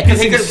 Yeah. yeah,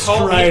 because he He's could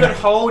hold, straight up.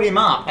 him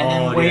up and Oh,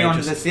 then wheel yeah, onto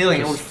just- the ceiling.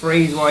 It would just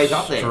freeze while he's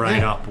up there. straight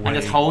Yeah. up and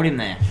just wave. hold him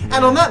there.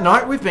 And on that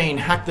note, we've been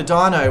Hack the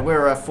Dino.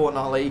 We're a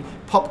fortnightly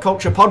pop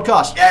culture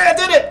podcast. Yeah, I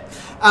did it!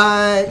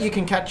 You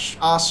can catch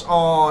us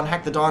on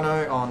Hack the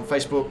Dino on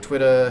Facebook,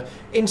 Twitter,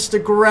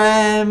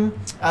 Instagram.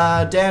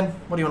 Dan,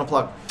 what do you want to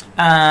plug?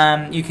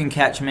 You can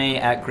catch me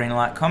at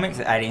Greenlight Comics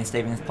at 18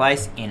 Stevens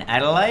Place in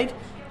Adelaide,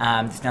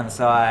 just down the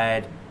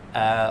side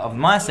of the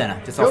Maya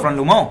Centre, just off Cool.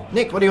 Rundle Mall.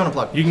 Nick, what do you want to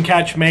plug? You can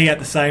catch me at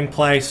the same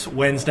place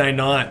Wednesday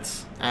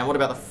nights. And what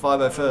about the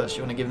 501st?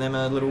 You want to give them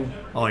a little...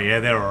 Oh yeah,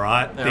 they're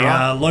alright. They're The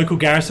alright. local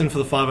garrison for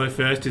the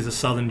 501st is a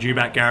Southern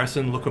Dewback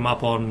Garrison. Look them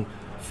up on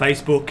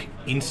Facebook,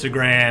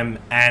 Instagram,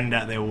 and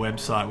at their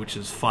website, which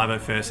is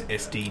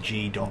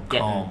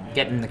 501stsdg.com.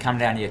 Get them to come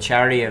down to your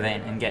charity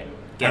event and get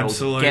all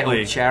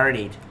Absolutely.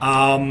 charitied.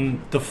 Our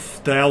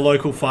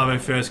local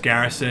 501st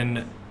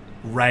Garrison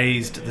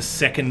raised the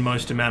second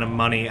most amount of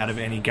money out of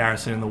any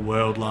garrison in the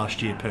world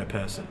last year per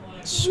person.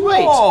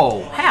 Sweet!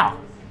 Oh, how?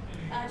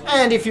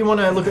 And if you want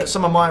to look at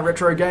some of my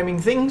retro gaming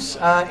things,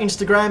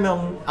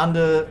 Instagram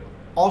under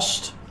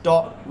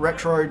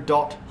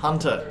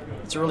ost.retro.hunter.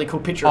 It's a really cool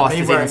picture of Ost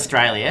me is in wearing...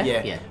 Australia?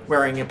 Yeah, Yeah.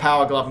 wearing a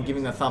power glove and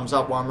giving the thumbs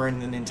up while I'm wearing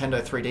the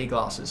Nintendo 3D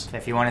glasses. So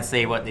if you want to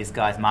see what this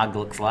guy's mug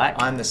looks like,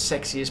 I'm the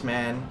sexiest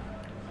man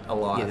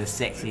alive. you're the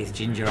sexiest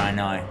ginger I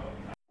know.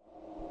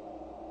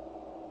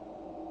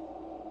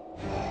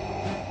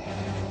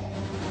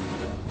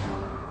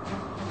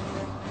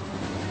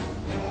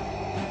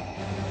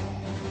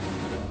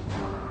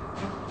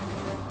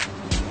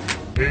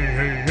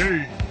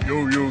 Hey,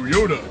 yo,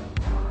 Yoda.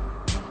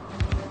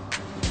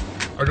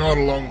 I got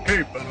a long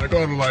cape and I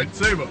got a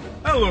lightsaber.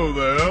 Hello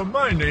there,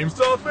 my name's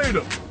Darth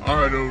Vader.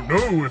 I don't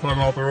know if I'm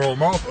Arthur or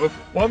Martha.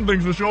 One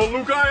thing's for sure,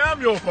 Luke, I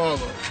am your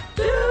father.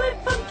 Do it,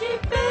 Funky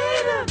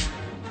Vader!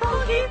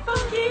 Funky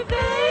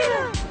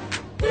Vader!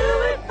 Do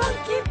it,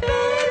 Funky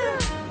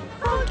Vader!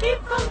 Funky Vader! Do it,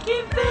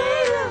 Funky Vader!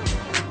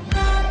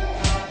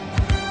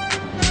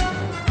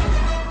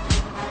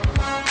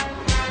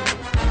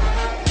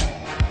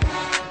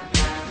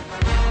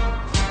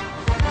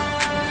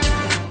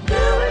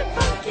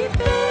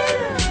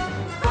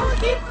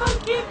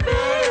 Funky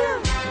Vader!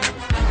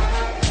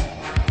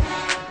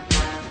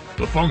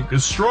 The funk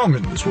is strong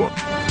in this one.